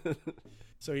that.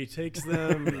 So he takes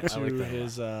them I like to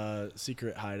that a his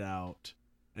secret hideout,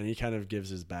 and he kind of gives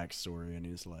his backstory, and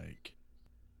he's like,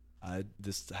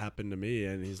 this happened to me,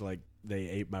 and he's like, they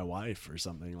ate my wife or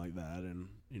something like that, and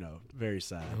very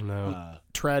sad. Oh, no.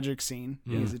 Tragic scene.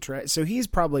 Yeah. He's so he's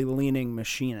probably leaning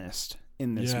machinist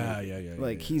in this Yeah, movie. yeah.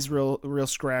 Like yeah. he's real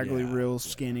scraggly, Yeah, real yeah.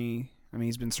 skinny. I mean,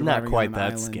 he's been surviving Not quite on an that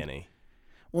island. skinny.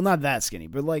 Well, not that skinny,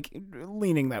 but like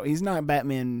leaning that way. He's not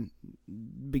Batman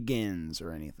Begins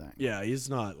or anything. Yeah, he's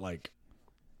not like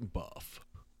buff.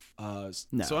 No.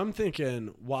 So I'm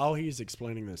thinking while he's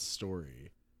explaining this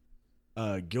story,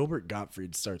 Gilbert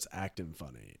Gottfried starts acting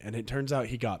funny, and it turns out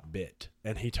he got bit,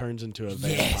 and he turns into a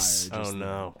vampire. Yes! just Oh, then.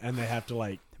 no. And they have to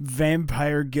like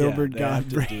Vampire Gilbert they have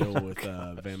to Gottfried. deal with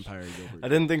vampire Gilbert. I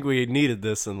didn't think we needed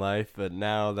this in life, but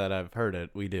now that I've heard it,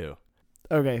 we do.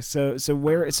 Okay, so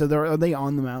are they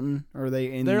on the mountain? Or are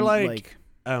they in? They're like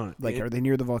I don't know. are they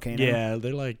near the volcano? Yeah,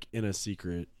 they're like in a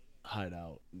secret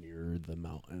hideout near the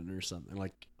mountain or something,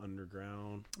 like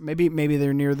underground. Maybe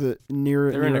they're near They're near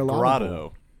in a lava grotto.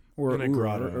 pool. Or In a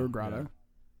grotto, or grotto.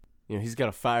 You know, he's got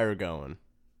a fire going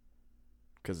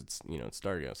because it's it's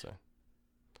Stargate. So.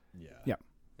 Yeah. Yeah.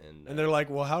 And they're like,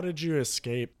 "Well, how did you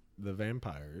escape the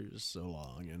vampires so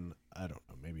long?" And I don't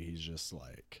know. Maybe he's just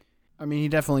like, I mean, he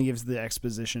definitely gives the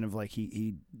exposition of like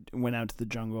he went out to the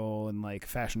jungle and like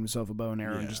fashioned himself a bow and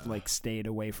arrow and just Yeah. like stayed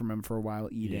away from him for a while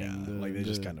eating. yeah, like they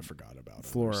just the kind of forgot about him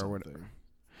flora or something. whatever.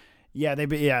 Yeah,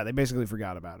 they basically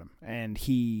forgot about him, and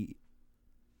he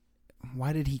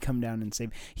why did he come down and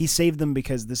save? He saved them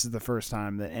because this is the first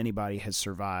time that anybody has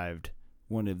survived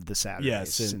one of the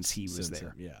Saturdays since he was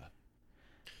there.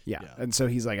 Yeah. And so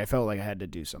he's like, I felt like I had to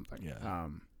do something. Yeah.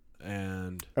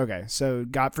 And okay, so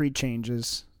Gottfried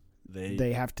changes.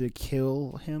 They have to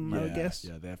kill him, I guess.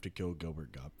 Yeah, they have to kill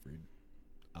Gilbert Gottfried.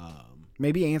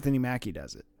 Maybe Anthony Mackie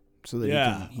does it, so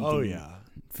that he can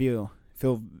feel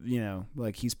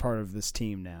like he's part of this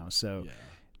team now. So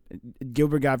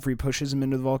Gilbert Gottfried pushes him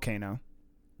into the volcano.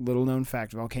 Little known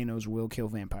fact: volcanoes will kill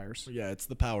vampires. Yeah, it's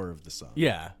the power of the sun.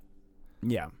 Yeah.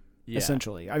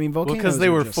 Essentially. I mean, volcanoes because they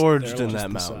were just, forged in that the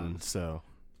mountain. sun. So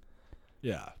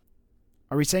yeah.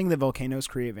 Are we saying that volcanoes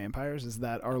create vampires? Is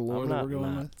that our lore that we're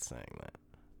going with? Saying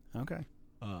that. Okay,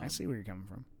 I see where you're coming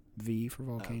from. V for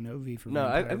volcano, V for no.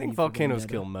 vampire, I think V for volcanoes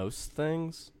vendetta. kill most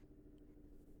things.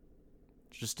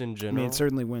 Just in I general. mean, it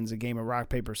certainly wins a game of rock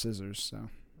paper scissors. So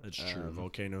That's true.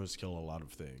 Volcanoes kill a lot of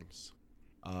things.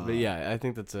 But yeah, I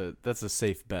think that's a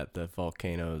safe bet that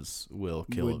volcanoes will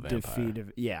kill a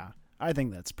vampire. I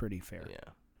think that's pretty fair.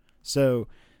 Yeah. So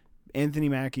Anthony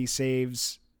Mackie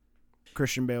saves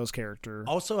Christian Bale's character.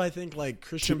 Also, I think like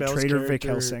Christian Bale's Traitor Vic character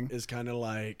Helsing is kind of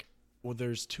like, well,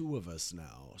 there's two of us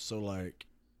now, so like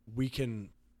we can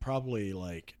probably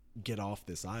like get off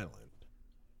this island.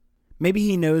 Maybe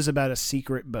he knows about a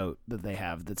secret boat that they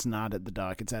have that's not at the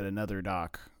dock. It's at another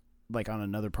dock, like on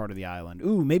another part of the island.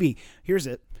 Ooh, maybe here's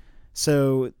it.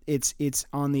 So it's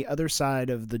on the other side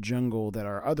of the jungle that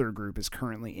our other group is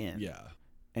currently in. Yeah.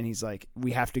 And he's like,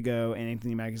 we have to go. And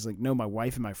Anthony Mackie's like, no, my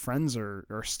wife and my friends are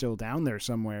still down there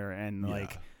somewhere. And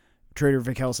like, Trader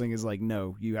Vic Helsing is like,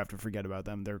 no, you have to forget about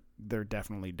them. They're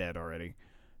definitely dead already.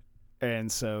 And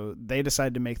so they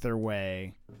decide to make their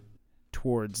way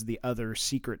towards the other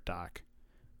secret dock.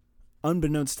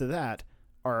 Unbeknownst to that,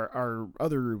 our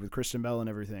other group with Kristen Bell and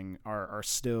everything are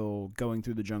still going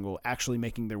through the jungle, actually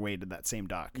making their way to that same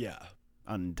dock. Yeah.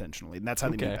 Unintentionally. And that's how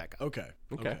they meet back up.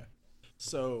 Okay.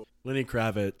 So Lenny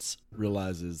Kravitz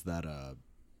realizes that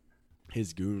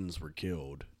his goons were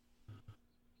killed,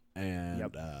 and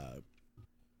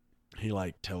he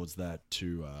like tells that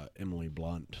to Emily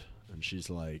Blunt, and she's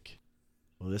like,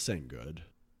 "Well, this ain't good."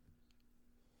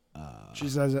 She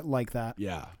says it like that.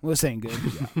 Yeah. Well, this ain't good.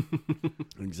 Yeah.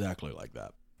 Exactly like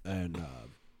that. And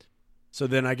so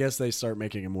then I guess they start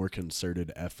making a more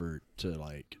concerted effort to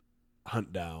like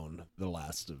hunt down the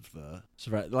last of the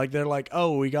survivors. Like they're like,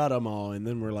 oh, we got them all, and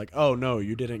then we're like, oh no,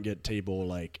 you didn't get table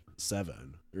like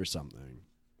 7 or something.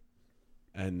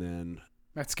 And then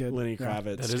That's good. Lenny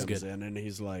Kravitz that is comes good. in and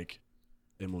he's like,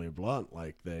 Emily Blunt,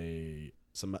 like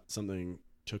something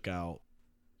took out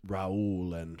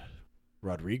Raul and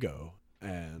Rodrigo,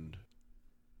 and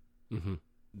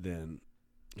then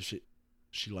she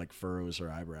like furrows her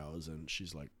eyebrows and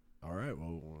she's like, all right,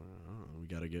 well, we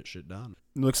got to get shit done.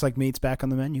 Looks like meat's back on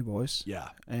the menu, boys. Yeah.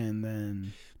 And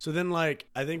then So then like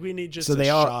I think we need just so a they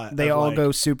shot all like,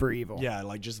 go super evil. yeah,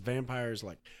 like just vampires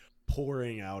like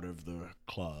pouring out of the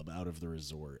club, out of the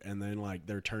resort, and then like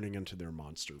they're turning into their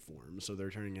monster form. So they're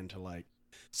turning into like,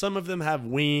 some of them have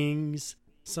wings,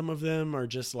 some of them are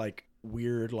just like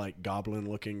weird like goblin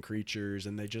looking creatures,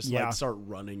 and they just like start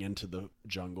running into the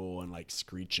jungle and like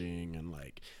screeching and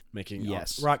like making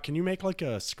Rock, can you make like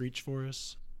a screech for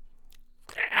us?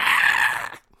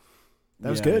 That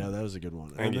was good. Yeah, that was a good one.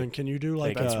 Thank you. Then can you do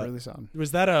like That's really solid.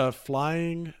 was that a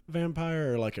flying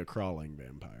vampire or like a crawling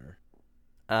vampire?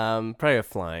 Probably a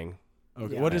flying.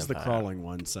 Okay, Yeah. what does the Vampire. crawling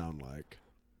one sound like?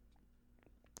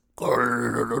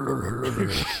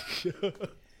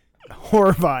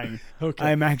 Horrifying. Okay.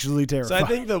 I'm actually So terrified. I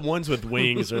think the ones with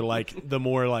wings are like the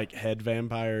more like head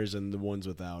vampires, and the ones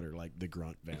without are like the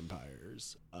grunt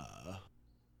vampires.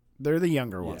 They're the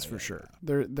younger ones for yeah, sure.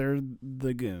 They're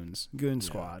the goon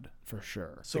squad for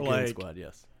sure. So The like Goon Squad,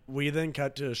 yes. we then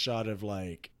cut to a shot of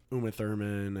like Uma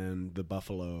Thurman and the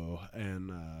buffalo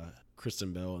and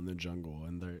Kristen Bell in the jungle,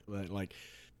 and they're like,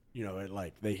 you know,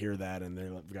 like they hear that and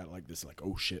they've got like this like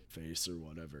oh shit face or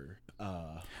whatever.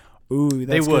 Ooh, They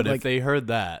that's would good. if they heard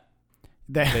that.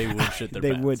 They would shit their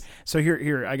They pants. would. So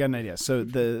here, I got an idea. So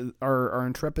our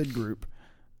intrepid group,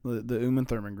 the Uma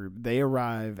Thurman group, they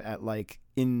arrive at like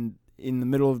in the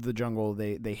middle of the jungle.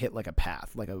 They hit like a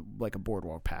path, like a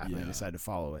boardwalk path, and they decide to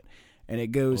follow it, and it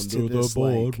goes to this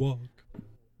like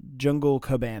jungle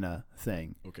cabana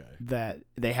thing. Okay. That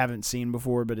they haven't seen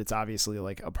before, but it's obviously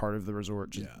like a part of the resort,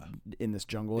 just in this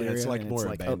jungle area. It's like and more it's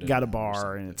like abandoned got a now or bar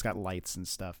something. and it's got lights and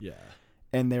stuff. Yeah.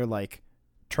 And they're like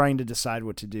trying to decide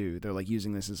what to do. They're like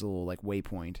using this as a little like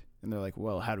waypoint, and they're like,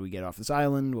 well, how do we get off this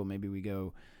island? Well, maybe we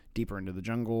go deeper into the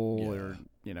jungle, or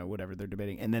whatever they're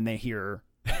debating. And then they hear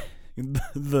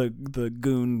the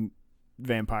goon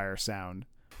vampire sound,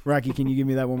 Rocky, can you give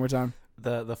me that one more time?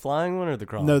 The flying one or the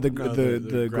crawling? No, the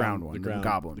the ground one, the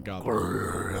goblin. The one.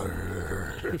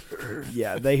 goblin.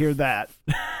 Yeah, they hear that,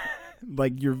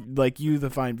 like you, the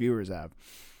fine viewers have,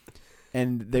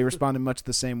 and they responded much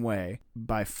the same way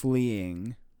by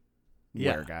fleeing.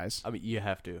 Yeah. Where, guys? I mean, you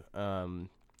have to.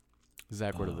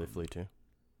 Zach, where do they flee to?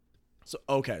 So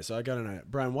I got an idea.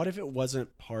 Brian, what if it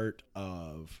wasn't part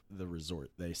of the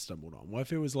resort they stumbled on? What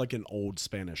if it was like an old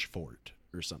Spanish fort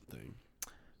or something?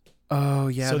 Oh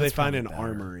yeah. So they that's find probably an better.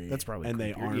 armory. That's probably and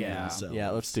they creepier. arm Yeah. themselves. Yeah,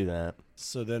 let's do that.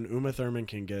 So then Uma Thurman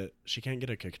can't get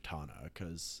a katana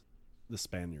because the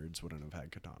Spaniards wouldn't have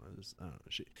had katanas. I don't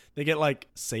know. They get like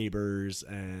sabers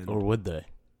and Or would they?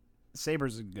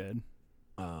 Sabers are good.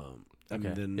 and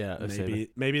Okay. then Yeah, a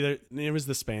maybe it was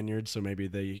the Spaniards, so maybe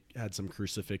they had some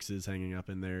crucifixes hanging up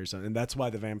in there, and that's why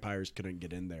the vampires couldn't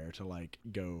get in there to like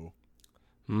go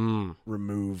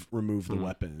remove the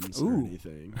weapons or Ooh.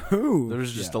 anything. Ooh.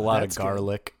 There's just Yeah, a lot of that's good.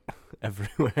 garlic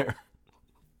everywhere.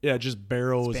 Yeah, just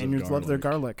barrels. Spaniards of love their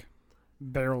garlic. garlic.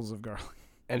 Barrels of garlic.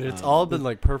 And it's all been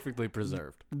like perfectly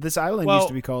preserved. This island Well- used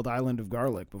to be called Island of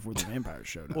Garlic before the vampires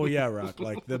showed up. Well, yeah, Rock.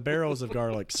 Like the barrels of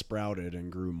garlic sprouted and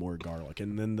grew more garlic,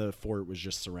 and then the fort was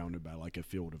just surrounded by like a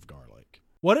field of garlic.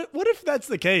 What if that's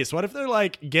the case? What if they're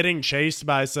like getting chased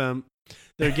by some?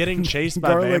 They're getting chased by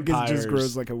garlic vampires. just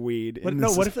grows like a weed. What, in no,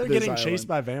 this- what if they're this getting island? chased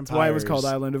by vampires? That's why it was called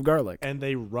Island of Garlic. And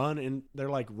they run and they're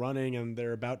like running and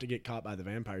they're about to get caught by the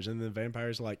vampires, and the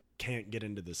vampires like can't get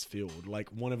into this field. Like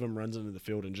one of them runs into the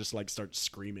field and just like starts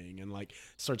screaming and like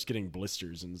starts getting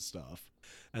blisters and stuff.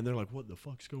 And they're like, "What the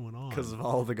fuck's going on?" Because of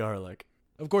all the garlic.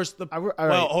 Of course, All right.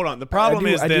 well, hold on. The problem I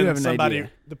is do then have an somebody.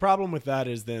 idea. The problem with that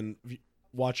is then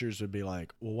watchers would be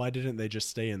like, "Well, why didn't they just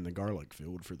stay in the garlic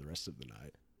field for the rest of the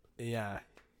night?" Yeah.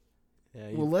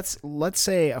 Yeah. Well, let's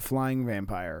say a flying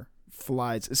vampire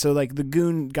flies. So like the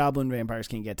goblin vampires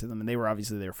can't get to them, and they were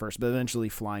obviously there first. But eventually,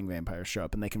 flying vampires show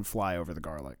up, and they can fly over the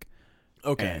garlic.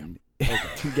 Okay. And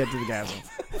get to the gas.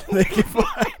 They can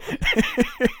fly.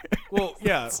 Well,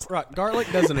 yeah, right. Garlic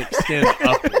doesn't extend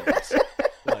upwards.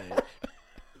 Like,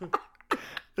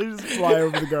 They just fly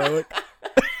over the garlic.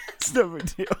 It's no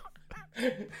big deal.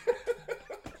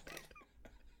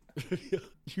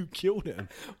 you killed him.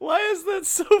 Why is that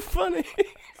so funny?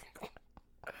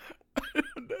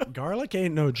 Garlic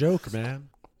ain't no joke, man.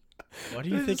 Why do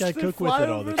you think I cook with it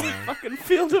all the time? Fucking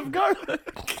field of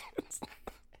garlic.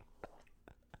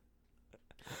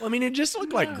 Well, I mean, it just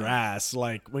looked like grass.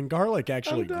 Like when garlic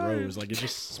actually grows, like it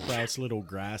just sprouts little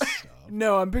grass stuff.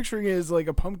 No, I'm picturing it as like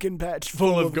a pumpkin patch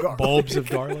Full of garlic. bulbs of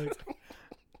garlic.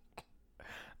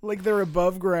 Like they're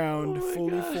above ground,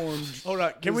 fully formed. Hold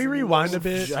on, can we Just rewind a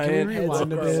little bit? Can Giant we heads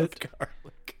rewind a of bit?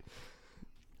 garlic.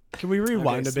 Can we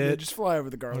rewind Okay, a so they bit? just fly over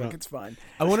the garlic. on. It's fine.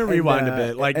 I want to rewind a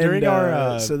bit. Like during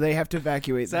our so they have to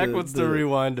evacuate. Zach wants to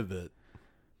rewind a bit.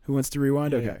 Who wants to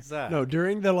rewind? Yeah. Okay. Zach. no,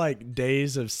 during the like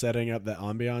days of setting up the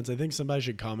ambiance, I think somebody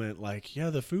should comment like, "Yeah,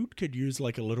 the food could use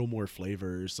like a little more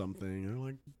flavor or something," or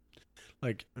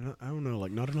like I don't know,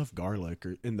 like not enough garlic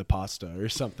or in the pasta or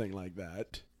something like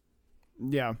that.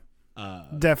 Yeah,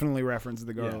 definitely reference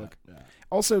the garlic. Yeah.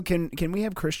 Also, can we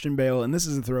have Christian Bale? And this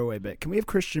is a throwaway bit. Can we have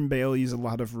Christian Bale use a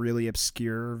lot of really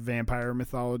obscure vampire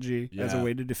mythology as a Yeah.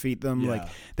 way to defeat them? Yeah. Like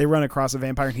they run across a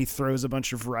vampire and he throws a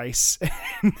bunch of rice,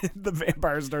 and the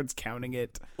vampire starts counting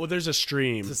it. Well, there's a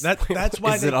stream. That's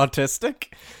why Is it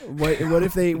autistic? What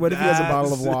if he has a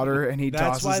bottle of water and he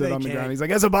That's why tosses it they on the can't- ground? He's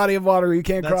like, "That's a body of water. You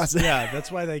can't cross it." Yeah,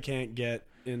 that's why they can't get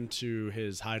into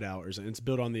his hideout. It's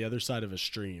built on the other side of a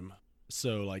stream,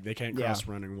 so like they can't cross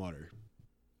running water.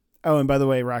 Oh, and by the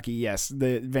way, Rocky, yes,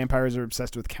 the vampires are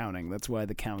obsessed with counting. That's why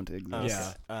the count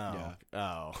exists. Yeah. Oh.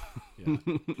 Oh. Yeah.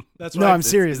 That's No, why I'm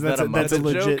serious. is That's that a a that's a Muppet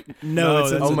legit. joke? No, No,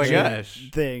 it's that's a a my legit gosh.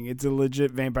 thing. It's a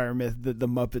legit vampire myth that the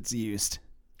Muppets used.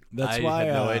 That's I why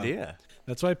had no idea.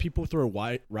 That's why people throw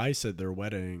white rice at their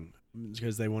wedding,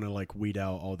 because they want to like weed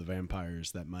out all the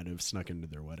vampires that might have snuck into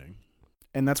their wedding.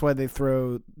 And that's why they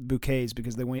throw bouquets,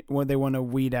 because they want to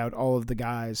weed out all of the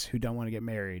guys who don't want to get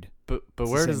married. But the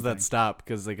where same does that thing. stop?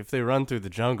 Because like if they run through the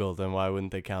jungle, then why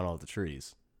wouldn't they count all the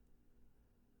trees?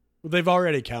 Well, they've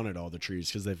already counted all the trees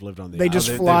because they've lived on the They island. just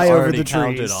they've fly over already the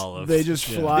counted trees. all of- They just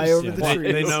Yeah. fly Yeah. over the They-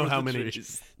 trees. they know Over how the many-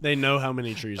 trees. They know how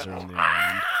many trees are on the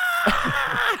island.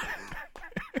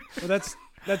 Well, that's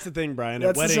the thing, Brian.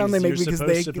 That's at the sound weddings, they make you're because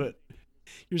supposed to put.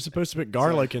 You're supposed to put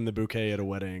garlic in the bouquet at a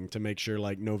wedding to make sure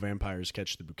like no vampires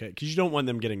catch the bouquet, because you don't want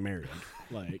them getting married.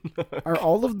 Like, Are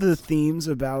all of the themes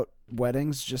about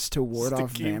weddings just to ward Just to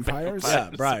off keep vampires? yeah,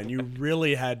 Brian, you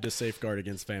really had to safeguard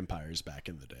against vampires back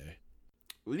in the day.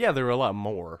 Yeah, there were a lot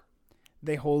more.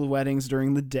 They hold weddings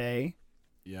during the day.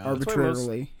 Yeah.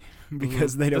 arbitrarily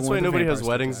because they don't That's want why the nobody has vampires to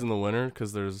weddings attack. in the winter,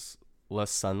 because there's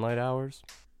less sunlight hours.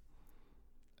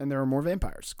 And there are more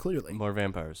vampires, clearly. More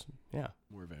vampires. Yeah.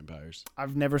 More vampires.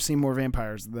 I've never seen more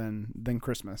vampires than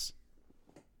Christmas.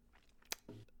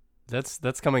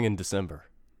 That's coming in December.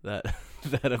 That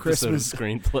episode Christmas. of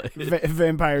Screenplay.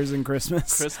 Vampires in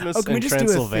Christmas. Christmas Oh, can we in just do a theme?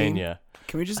 Transylvania.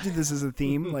 Can we just do this as a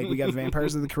theme? Like, we got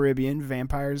Vampires of the Caribbean,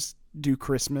 vampires do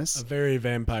Christmas, A very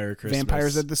vampire Christmas.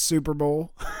 vampires at the Super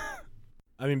Bowl.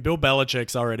 I mean, Bill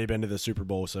Belichick's already been to the Super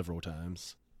Bowl several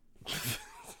times.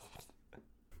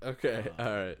 Okay, all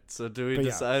right. So do we But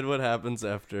yeah. decide what happens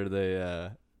after they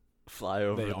fly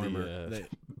over They the armor. They,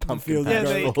 pumpkin field of patch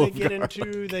yeah, full they of get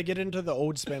garlic? into the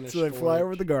old Spanish. So they fly fort.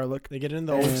 over the garlic. They get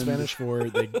into the old and Spanish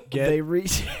fort. They get They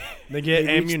reach. they get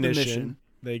they reach the ammunition. mission.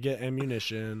 They get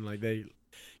ammunition. Like they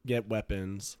get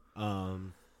weapons.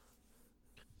 Mhm.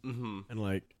 And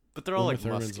like But they're all Uma like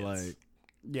Thurman's muskets. like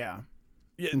Yeah.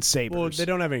 yeah, And sabers. well, they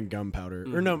don't have any gunpowder.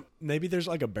 Or Mhm. no, maybe there's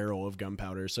like a barrel of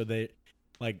gunpowder. So they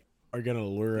like are gonna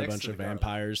lure a Next bunch to of the garlic.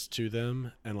 vampires to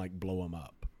them and like blow them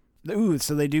up. Ooh,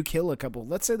 so they do kill a couple.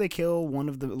 Let's say they kill one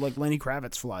of the, like Lenny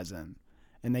Kravitz flies in,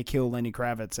 and they kill Lenny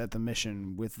Kravitz at the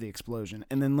mission with the explosion,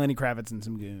 and then Lenny Kravitz and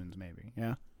some goons, maybe.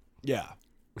 Yeah. Yeah.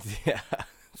 Yeah.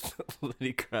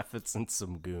 Lenny Kravitz and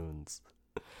some goons.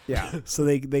 Yeah. So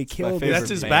they My kill. favorite That's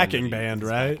his band backing that he- band, his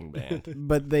right? backing band.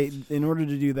 But they, in order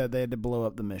to do that, they had to blow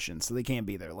up the mission, so they can't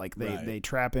be there. Like they, Right. they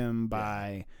trap him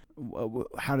by.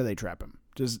 How do they trap him?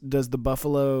 Does the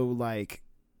buffalo like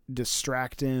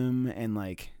distract him and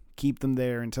like keep them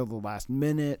there until the last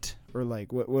minute, or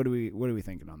like what are we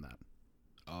thinking on that?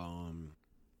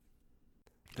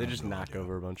 They I have just no knock idea.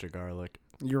 over a bunch of garlic.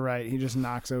 You're right. He just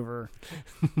knocks over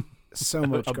so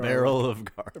much a garlic. barrel of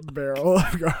garlic. Barrel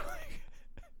of garlic.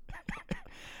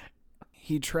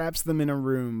 He traps them in a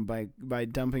room by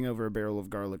dumping over a barrel of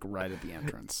garlic right at the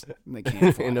entrance. And they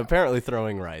can't fly And out. apparently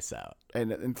throwing rice out.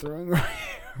 And throwing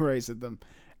rice at them,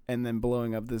 and then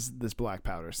blowing up this black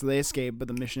powder. So they escape, but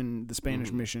the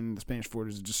Spanish mission, the Spanish fort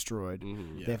is destroyed.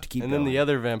 Mhm. They have to keep And going. then the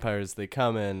other vampires, they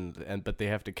come in, but they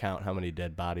have to count how many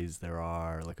dead bodies there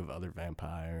are, like of other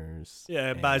vampires. Yeah,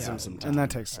 it And, buys them some time. and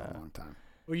that takes a long time.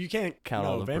 Well, you can't Count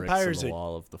no, all the vampires. bricks on the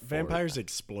wall of the fort. Vampires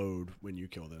explode when you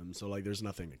kill them, so like there's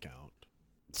nothing to count.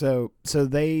 So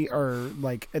they are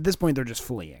like at this point they're just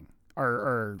fleeing.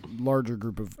 Our larger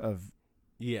group of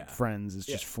Yeah. friends is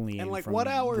just fleeing. And like from what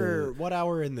hour? the- What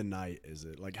hour in the night is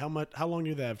it? Like how long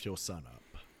do they have till sun up?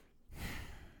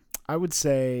 I would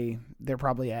say they're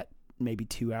probably at maybe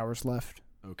 2 hours left.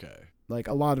 Okay. Like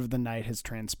a lot of the night has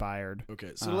transpired.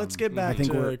 Okay. So let's get I back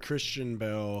think to we're- Christian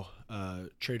Bale,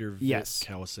 Trader Vic Yes.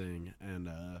 Helsing, and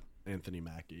Anthony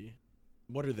Mackie.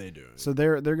 What are they doing? So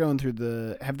they're going through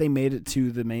the. Have they made it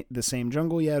to the same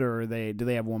jungle yet, or do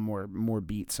they have one more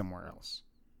beat somewhere else?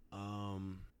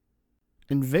 And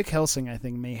Vic Helsing, I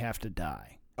think, may have to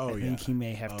die. Oh I yeah. think he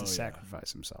may have Oh, to yeah.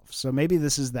 sacrifice himself. So maybe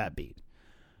this is that beat.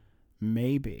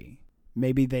 Maybe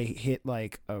they hit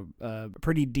like a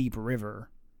pretty deep river,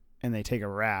 and they take a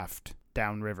raft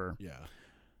downriver, Yeah.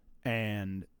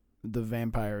 and the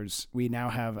vampires. We now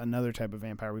have another type of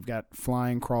vampire. We've got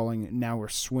flying, crawling. Now we're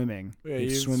swimming. Yeah, We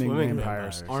have you- swimming swimming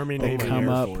vampires. vampires. Army, They Navy, come Air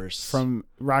up Force. from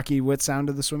Rocky. What sound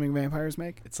do the swimming vampires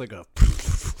make? It's like a.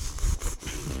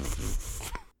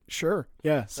 Sure.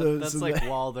 Yeah. So that's so like they-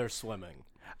 while they're swimming.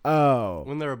 oh.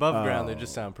 When they're above ground, they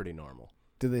just Oh. sound pretty normal.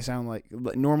 Do they sound like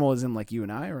normal as in like you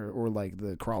and I, or like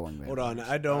the crawling vampires? Hold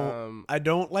on, I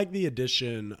don't like the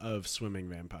addition of swimming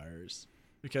vampires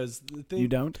because the thing, You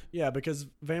don't? yeah, because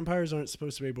vampires aren't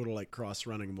supposed to be able to like cross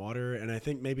running water, and I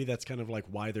think maybe that's kind of like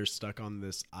why they're stuck on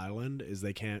this island is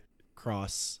they can't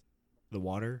cross the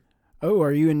water. Oh,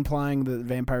 are you implying that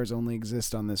vampires only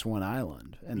exist on this one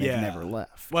island and they've Yeah. never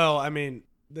left? Well, I mean,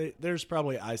 there's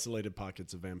probably isolated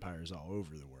pockets of vampires all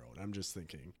over the world. I'm just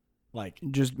thinking, like,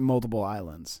 Just multiple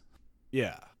islands.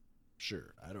 yeah,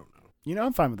 sure, I don't know. You know,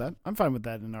 I'm fine with that. I'm fine with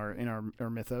that in our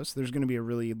mythos. There's going to be a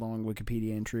really long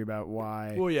Wikipedia entry about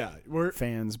why Well, yeah,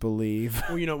 fans believe.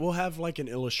 well, we'll have like an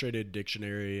illustrated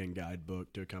dictionary and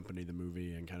guidebook to accompany the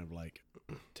movie and kind of like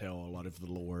tell a lot of the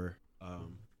lore.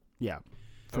 Yeah,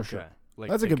 for sure. Like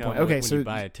That's a they good come point. with- Okay, when so- you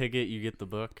buy a ticket, you get the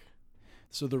book.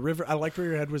 So the river, I liked where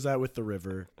your head was at with the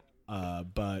river,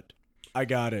 but I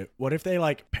got it. What if they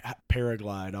like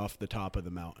paraglide off the top of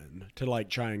the mountain to like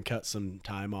try and cut some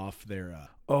time off their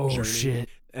Oh journey? shit!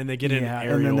 And they get an Yeah,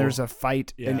 aerial. and then there's a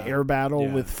fight, an Yeah. air battle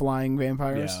Yeah. with flying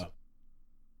vampires. Yeah.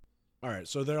 All right,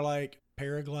 so they're like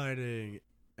paragliding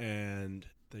and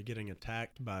they're getting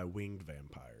attacked by winged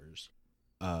vampires.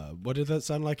 What did that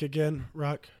sound like again,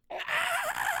 Rock?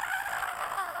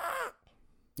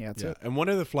 Yeah, that's Yeah, it. and one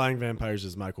of the flying vampires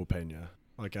is Michael Pena.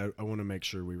 Like I want to make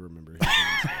sure we remember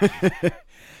him.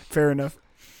 Fair enough.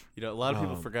 You know, a lot of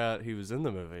people forgot he was in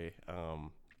the movie.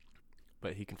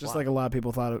 But he can Just fly. like a lot of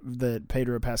people thought that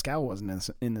Pedro Pascal wasn't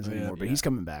in this anymore, but he's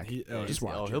coming back. Just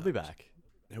watch. he'll be back.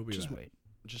 He'll be Just back. wait.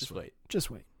 Just wait. Just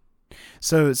wait.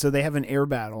 So they have an air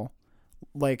battle.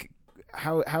 Like,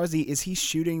 how is he? Is he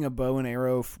shooting a bow and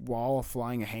arrow while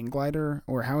flying a hang glider,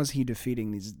 or how is he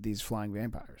defeating these flying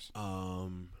vampires?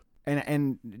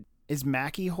 And is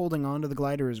Mackie holding on to the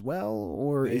glider as well,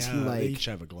 or is he like? They each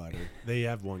have a glider. They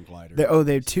have one glider. They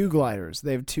have two gliders.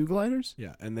 They have two gliders.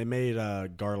 Yeah, and they made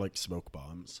garlic smoke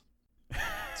bombs.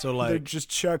 So like they're just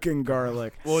chucking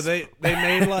garlic. Well, they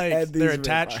made like they're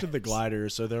attached to the vampires.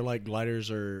 gliders, so they're like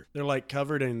they're like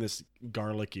covered in this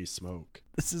garlicky smoke.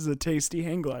 This is a tasty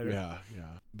hang glider. Yeah.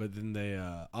 But then they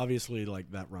obviously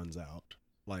like that runs out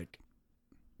like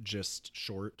just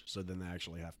short, so then they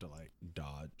actually have to like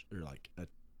dodge or like I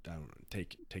don't know,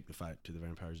 take the fight to the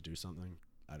vampires, do something.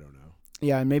 I don't know.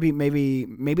 Yeah, and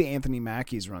maybe Anthony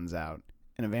Mackie's runs out.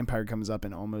 And a vampire comes up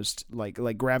and almost like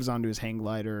grabs onto his hang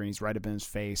glider and he's right up in his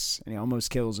face and he almost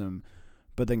kills him.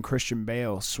 But then Christian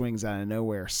Bale swings out of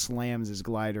nowhere, slams his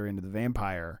glider into the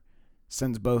vampire,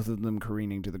 sends both of them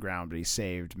careening to the ground, but he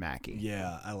saved Mackie.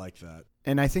 Yeah, I like that.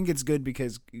 And I think it's good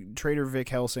because Trader Vic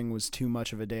Helsing was too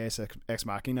much of a deus ex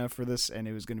machina for this, and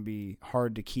it was going to be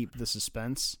hard to keep the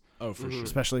suspense. Oh, for sure.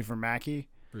 Especially for Mackie.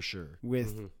 For sure.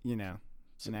 With,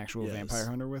 an actual Yes. vampire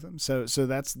hunter with him. So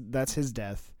that's his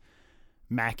death.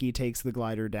 Mackie takes the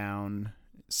glider down,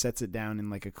 sets it down in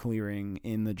like a clearing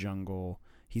in the jungle.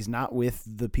 He's not with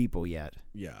the people yet.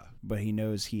 Yeah. But he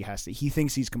knows he has to. He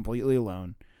thinks he's completely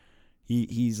alone.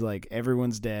 He's like,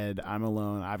 everyone's dead. I'm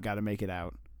alone. I've got to make it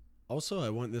out. Also, I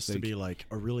want this to be like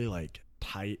a really like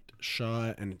tight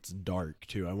shot, and it's dark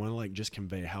too. I want to like just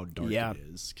convey how dark it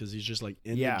is, because he's just like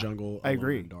in the jungle. I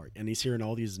agree. And dark, and he's hearing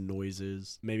all these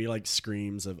noises, maybe like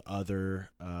screams of other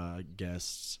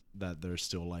guests that they're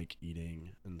still like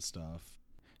eating and stuff.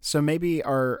 So maybe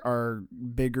our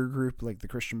bigger group, like the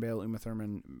Christian Bale,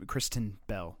 Kristen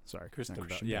Bell. Sorry, Kristen Bell.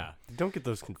 Bell. Yeah, don't get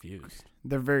those confused.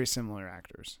 They're very similar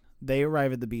actors. They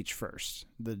arrive at the beach first,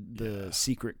 the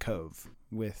secret cove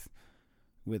with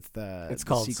it's the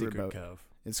called secret Secret boat. Cove.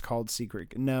 It's called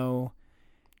Secret. No,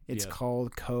 it's Yeah.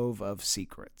 called Cove of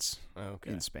Secrets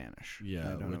Okay. in Spanish. Yeah,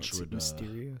 I don't know. which It's would,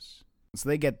 mysterious. So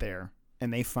they get there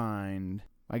and they find,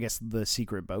 I guess, the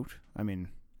secret boat. I mean,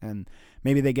 and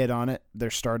maybe they get on it. They're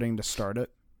starting to start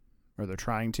it, or they're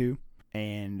trying to,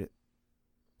 and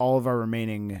all of our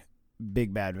remaining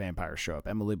big bad vampires show up.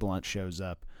 Emily Blunt shows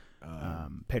up.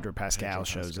 Pedro Pascal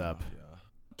shows up. Yeah.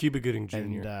 Cuba Gooding Jr.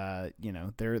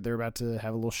 And they're about to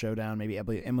have a little showdown. Maybe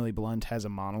Emily Blunt has a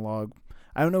monologue.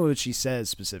 I don't know what she says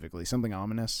specifically. Something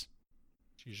ominous.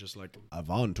 She's just like, I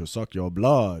want to suck your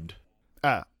blood.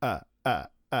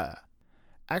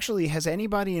 Actually, has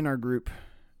anybody in our group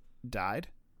died?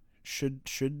 Should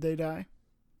they die?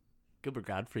 Gilbert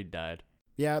Gottfried died.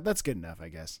 Yeah, that's good enough, I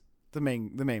guess. The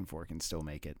main four can still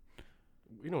make it.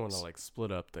 We don't want to like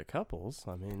split up the couples.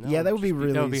 I mean, that would be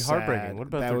really that would be heartbreaking. sad. What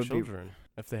about That their would be- children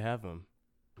if they have them?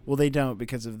 Well, they don't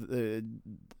because of the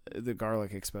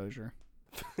garlic exposure.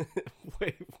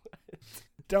 Wait, what?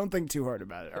 Don't think too hard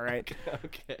about it, all right?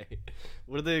 Okay.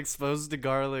 Were they exposed to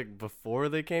garlic before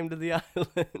they came to the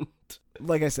island?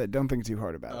 Like I said, don't think too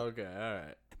hard about it. Okay, all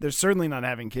right. They're certainly not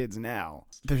having kids now.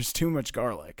 There's too much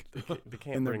garlic They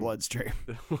can't in their bring- bloodstream.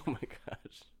 Oh my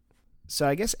gosh. So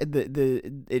I guess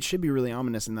it should be really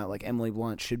ominous in that like Emily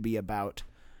Blunt should be about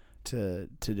to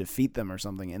defeat them or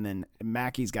something, and then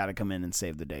Mackie's got to come in and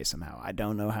save the day somehow. I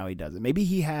don't know how he does it. Maybe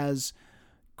he has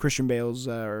Christian Bale's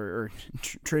or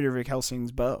Trader Vic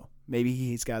Helsing's bow. Maybe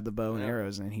he's got the bow and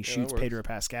arrows, and he shoots that works. Pedro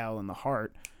Pascal in the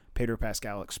heart. Pedro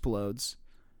Pascal explodes,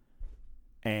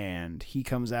 and he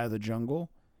comes out of the jungle,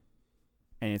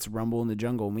 and it's rumble in the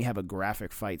jungle, and we have a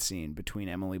graphic fight scene between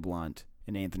Emily Blunt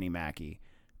and Anthony Mackie.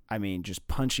 I mean, just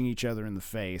punching each other in the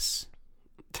face.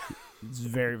 It's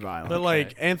very violent. But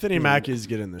like Anthony Mackie's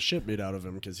getting the shit beat out of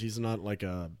him because he's not like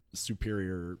a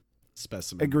superior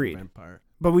specimen Agreed. of a vampire.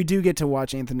 But we do get to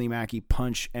watch Anthony Mackie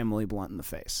punch Emily Blunt in the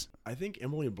face. I think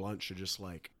Emily Blunt should just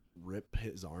like rip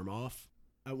his arm off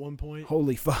at one point.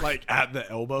 Holy fuck. Like at the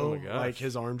elbow. Oh my gosh. Like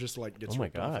his arm just like gets Oh my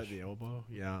ripped off gosh. at the elbow.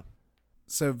 Yeah.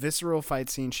 So visceral fight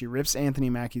scene. She rips Anthony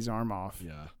Mackie's arm off.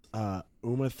 Yeah.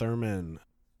 Uma Thurman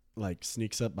like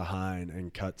sneaks up behind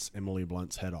and cuts Emily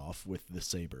Blunt's head off with the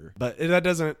saber. But that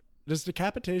doesn't. Does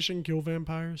decapitation kill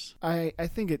vampires? I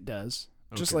think it does.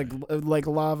 Just Okay. like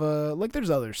lava. Like there's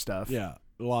other stuff. Yeah,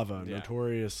 lava, Yeah.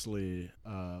 notoriously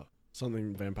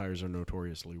something vampires are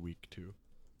notoriously weak to.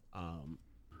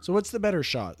 So what's the better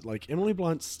shot? Like Emily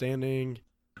Blunt standing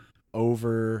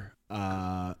over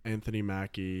Anthony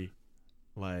Mackie.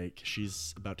 Like,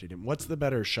 she's about to eat him. What's the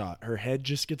better shot? Her head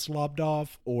just gets lobbed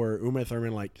off, or Uma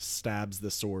Thurman, like, stabs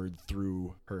the sword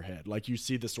through her head? Like, you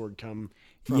see the sword come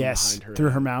from behind her through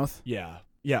head. her mouth. Yeah.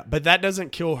 Yeah, but that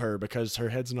doesn't kill her because her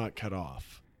head's not cut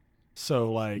off.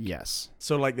 So, like... Yes.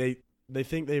 So, like, they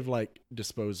think they've, like,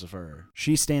 disposed of her.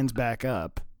 She stands back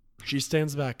up. She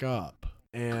stands back up,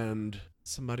 and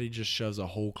somebody just shoves a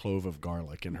whole clove of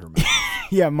garlic in her mouth.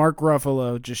 Yeah, Mark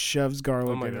Ruffalo just shoves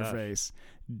garlic Oh my in her gosh. face.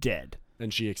 Dead.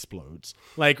 And she explodes.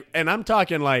 Like, and I'm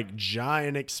talking like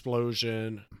giant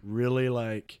explosion, really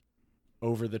like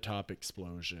over the top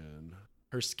explosion.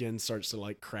 Her skin starts to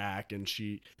like crack, and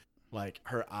she, like,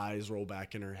 her eyes roll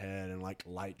back in her head, and like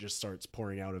light just starts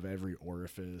pouring out of every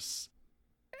orifice.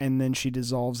 And then she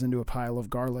dissolves into a pile of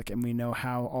garlic, and we know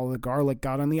how all the garlic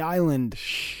got on the island.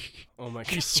 Oh my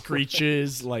She god.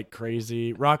 screeches like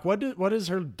crazy. Rock, what does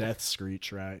her death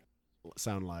screech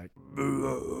sound like?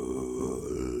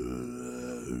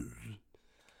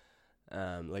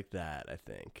 Like that, I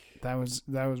think. That was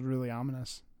really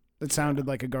ominous. It sounded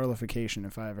like a garlification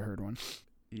if I ever heard one.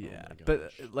 Yeah, my but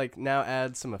gosh. like now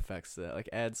add some effects to that. Like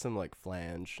add some like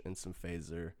flange and some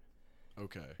phaser.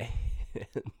 Okay. And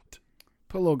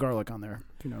Put a little garlic on there,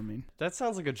 if you know what I mean. that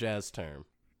sounds like a jazz term.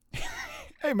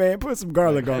 Hey man, put some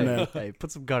garlic on Hey, that. Hey,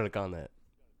 put some garlic on that.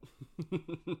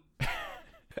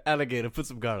 Alligator, put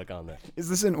some garlic on that. Is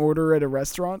this an order at a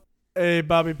restaurant? Hey,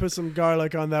 Bobby, put some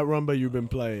garlic on that rumba you've been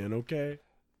playing, okay?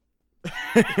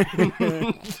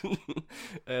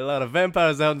 A lot of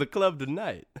vampires out in the club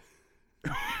tonight.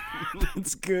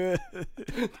 That's good.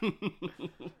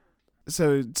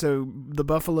 So the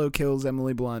buffalo kills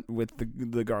Emily Blunt with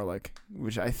the garlic,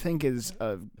 which I think is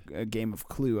a game of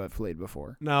Clue I've played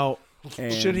before. Now,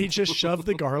 And should he just shove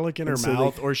the garlic in her And so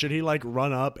mouth, or should he like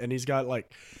run up and he's got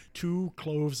like 2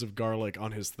 cloves of garlic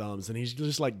on his thumbs, and he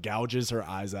just like gouges her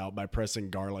eyes out by pressing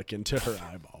garlic into her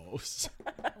eyeballs?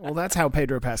 Well, that's how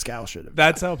Pedro Pascal should have.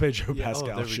 That's how Pedro Yeah, Pascal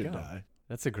there we should go. die.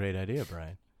 That's a great idea,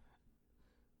 Brian.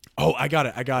 Oh, I got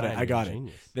it. Brian, I got you're a it.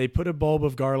 genius. They put a bulb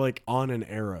of garlic on an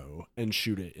arrow and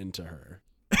shoot it into her.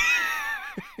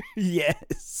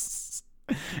 Yes.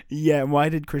 Yeah. Why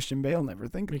did Christian Bale never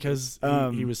think of Because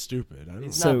this? he was stupid. I don't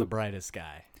He's know. not So- the brightest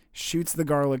guy. Shoots the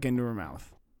garlic into her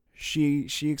mouth. She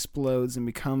explodes and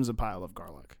becomes a pile of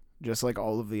garlic, just like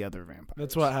all of the other vampires.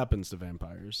 That's what happens to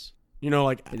vampires. You know,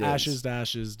 like It ashes is. to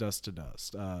ashes, dust to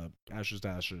dust. Ashes to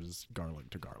ashes, garlic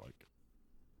to garlic.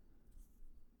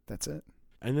 That's it.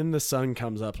 And then the sun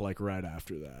comes up like right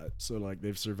after that. So like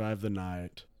they've survived the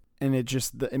night. And it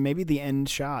just and maybe the end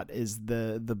shot is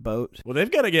the boat. Well,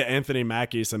 they've got to get Anthony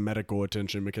Mackie some medical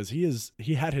attention because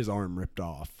he had his arm ripped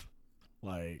off.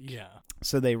 Like Yeah.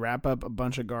 So they wrap up a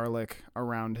bunch of garlic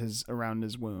around his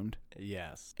wound,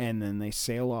 Yes. and then they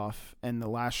sail off. And the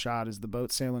last shot is the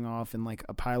boat sailing off in like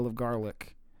a pile of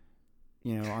garlic,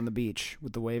 on the beach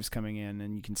with the waves coming in,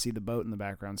 and you can see the boat in the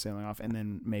background sailing off. And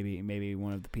then maybe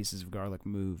one of the pieces of garlic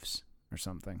moves or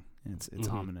something. And it's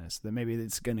Mhm. ominous that maybe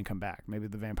it's going to come back. Maybe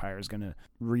the vampire is going to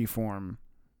reform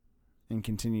and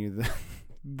continue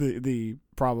the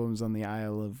problems on the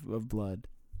Isle of Blood,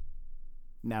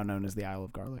 now known as the Isle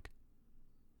of Garlic.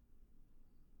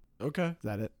 Okay. Is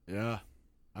that it? Yeah.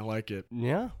 I like it.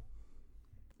 Yeah.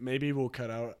 Maybe we'll cut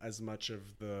out as much of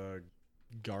the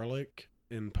garlic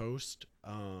in post.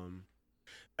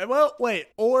 Well, wait.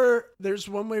 Or there's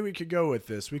one way we could go with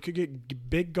this. We could get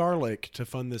big garlic to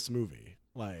fund this movie.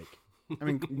 Like, I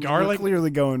mean, Garlic- we're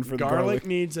clearly going for the garlic garlic.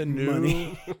 needs a new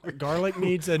money. garlic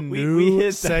needs a We new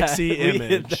hit sexy that. We hit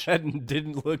image. that and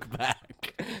didn't look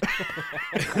back.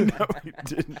 No, we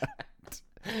did not.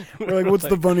 We're like, what's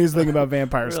the funniest thing about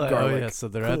vampires? We're like, Garlic. oh yeah, so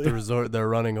they're at the resort, they're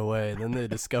running away, and then they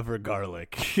discover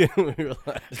garlic. We were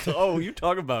like, oh, you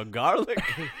talk about garlic?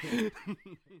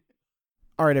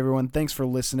 All right, everyone. Thanks for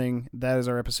listening. That is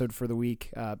our episode for the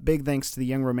week. Big thanks to the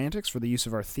Young Romantics for the use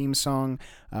of our theme song.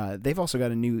 They've also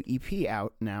got a new EP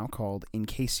out now called In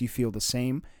Case You Feel the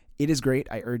Same. It is great.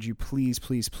 I urge you, please,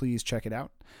 please, please check it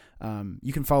out.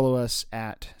 You can follow us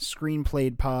at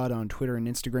ScreenPlayedPod on Twitter and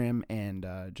Instagram, and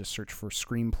just search for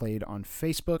Screenplayed on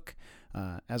Facebook.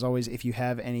 As always, if you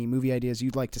have any movie ideas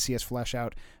you'd like to see us flesh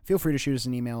out, feel free to shoot us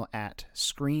an email at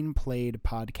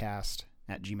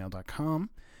screenplayedpodcast@gmail.com.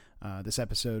 This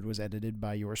episode was edited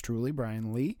by yours truly,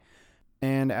 Brian Lee.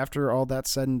 And after all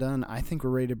that's said and done, I think we're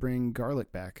ready to bring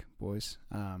garlic back, boys.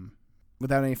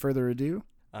 Without any further ado,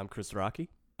 I'm Chris Rocky.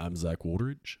 I'm Zach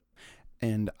Waldridge.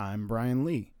 and I'm Brian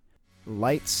Lee.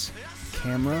 Lights,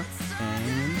 camera,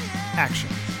 and action.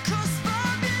 'Cause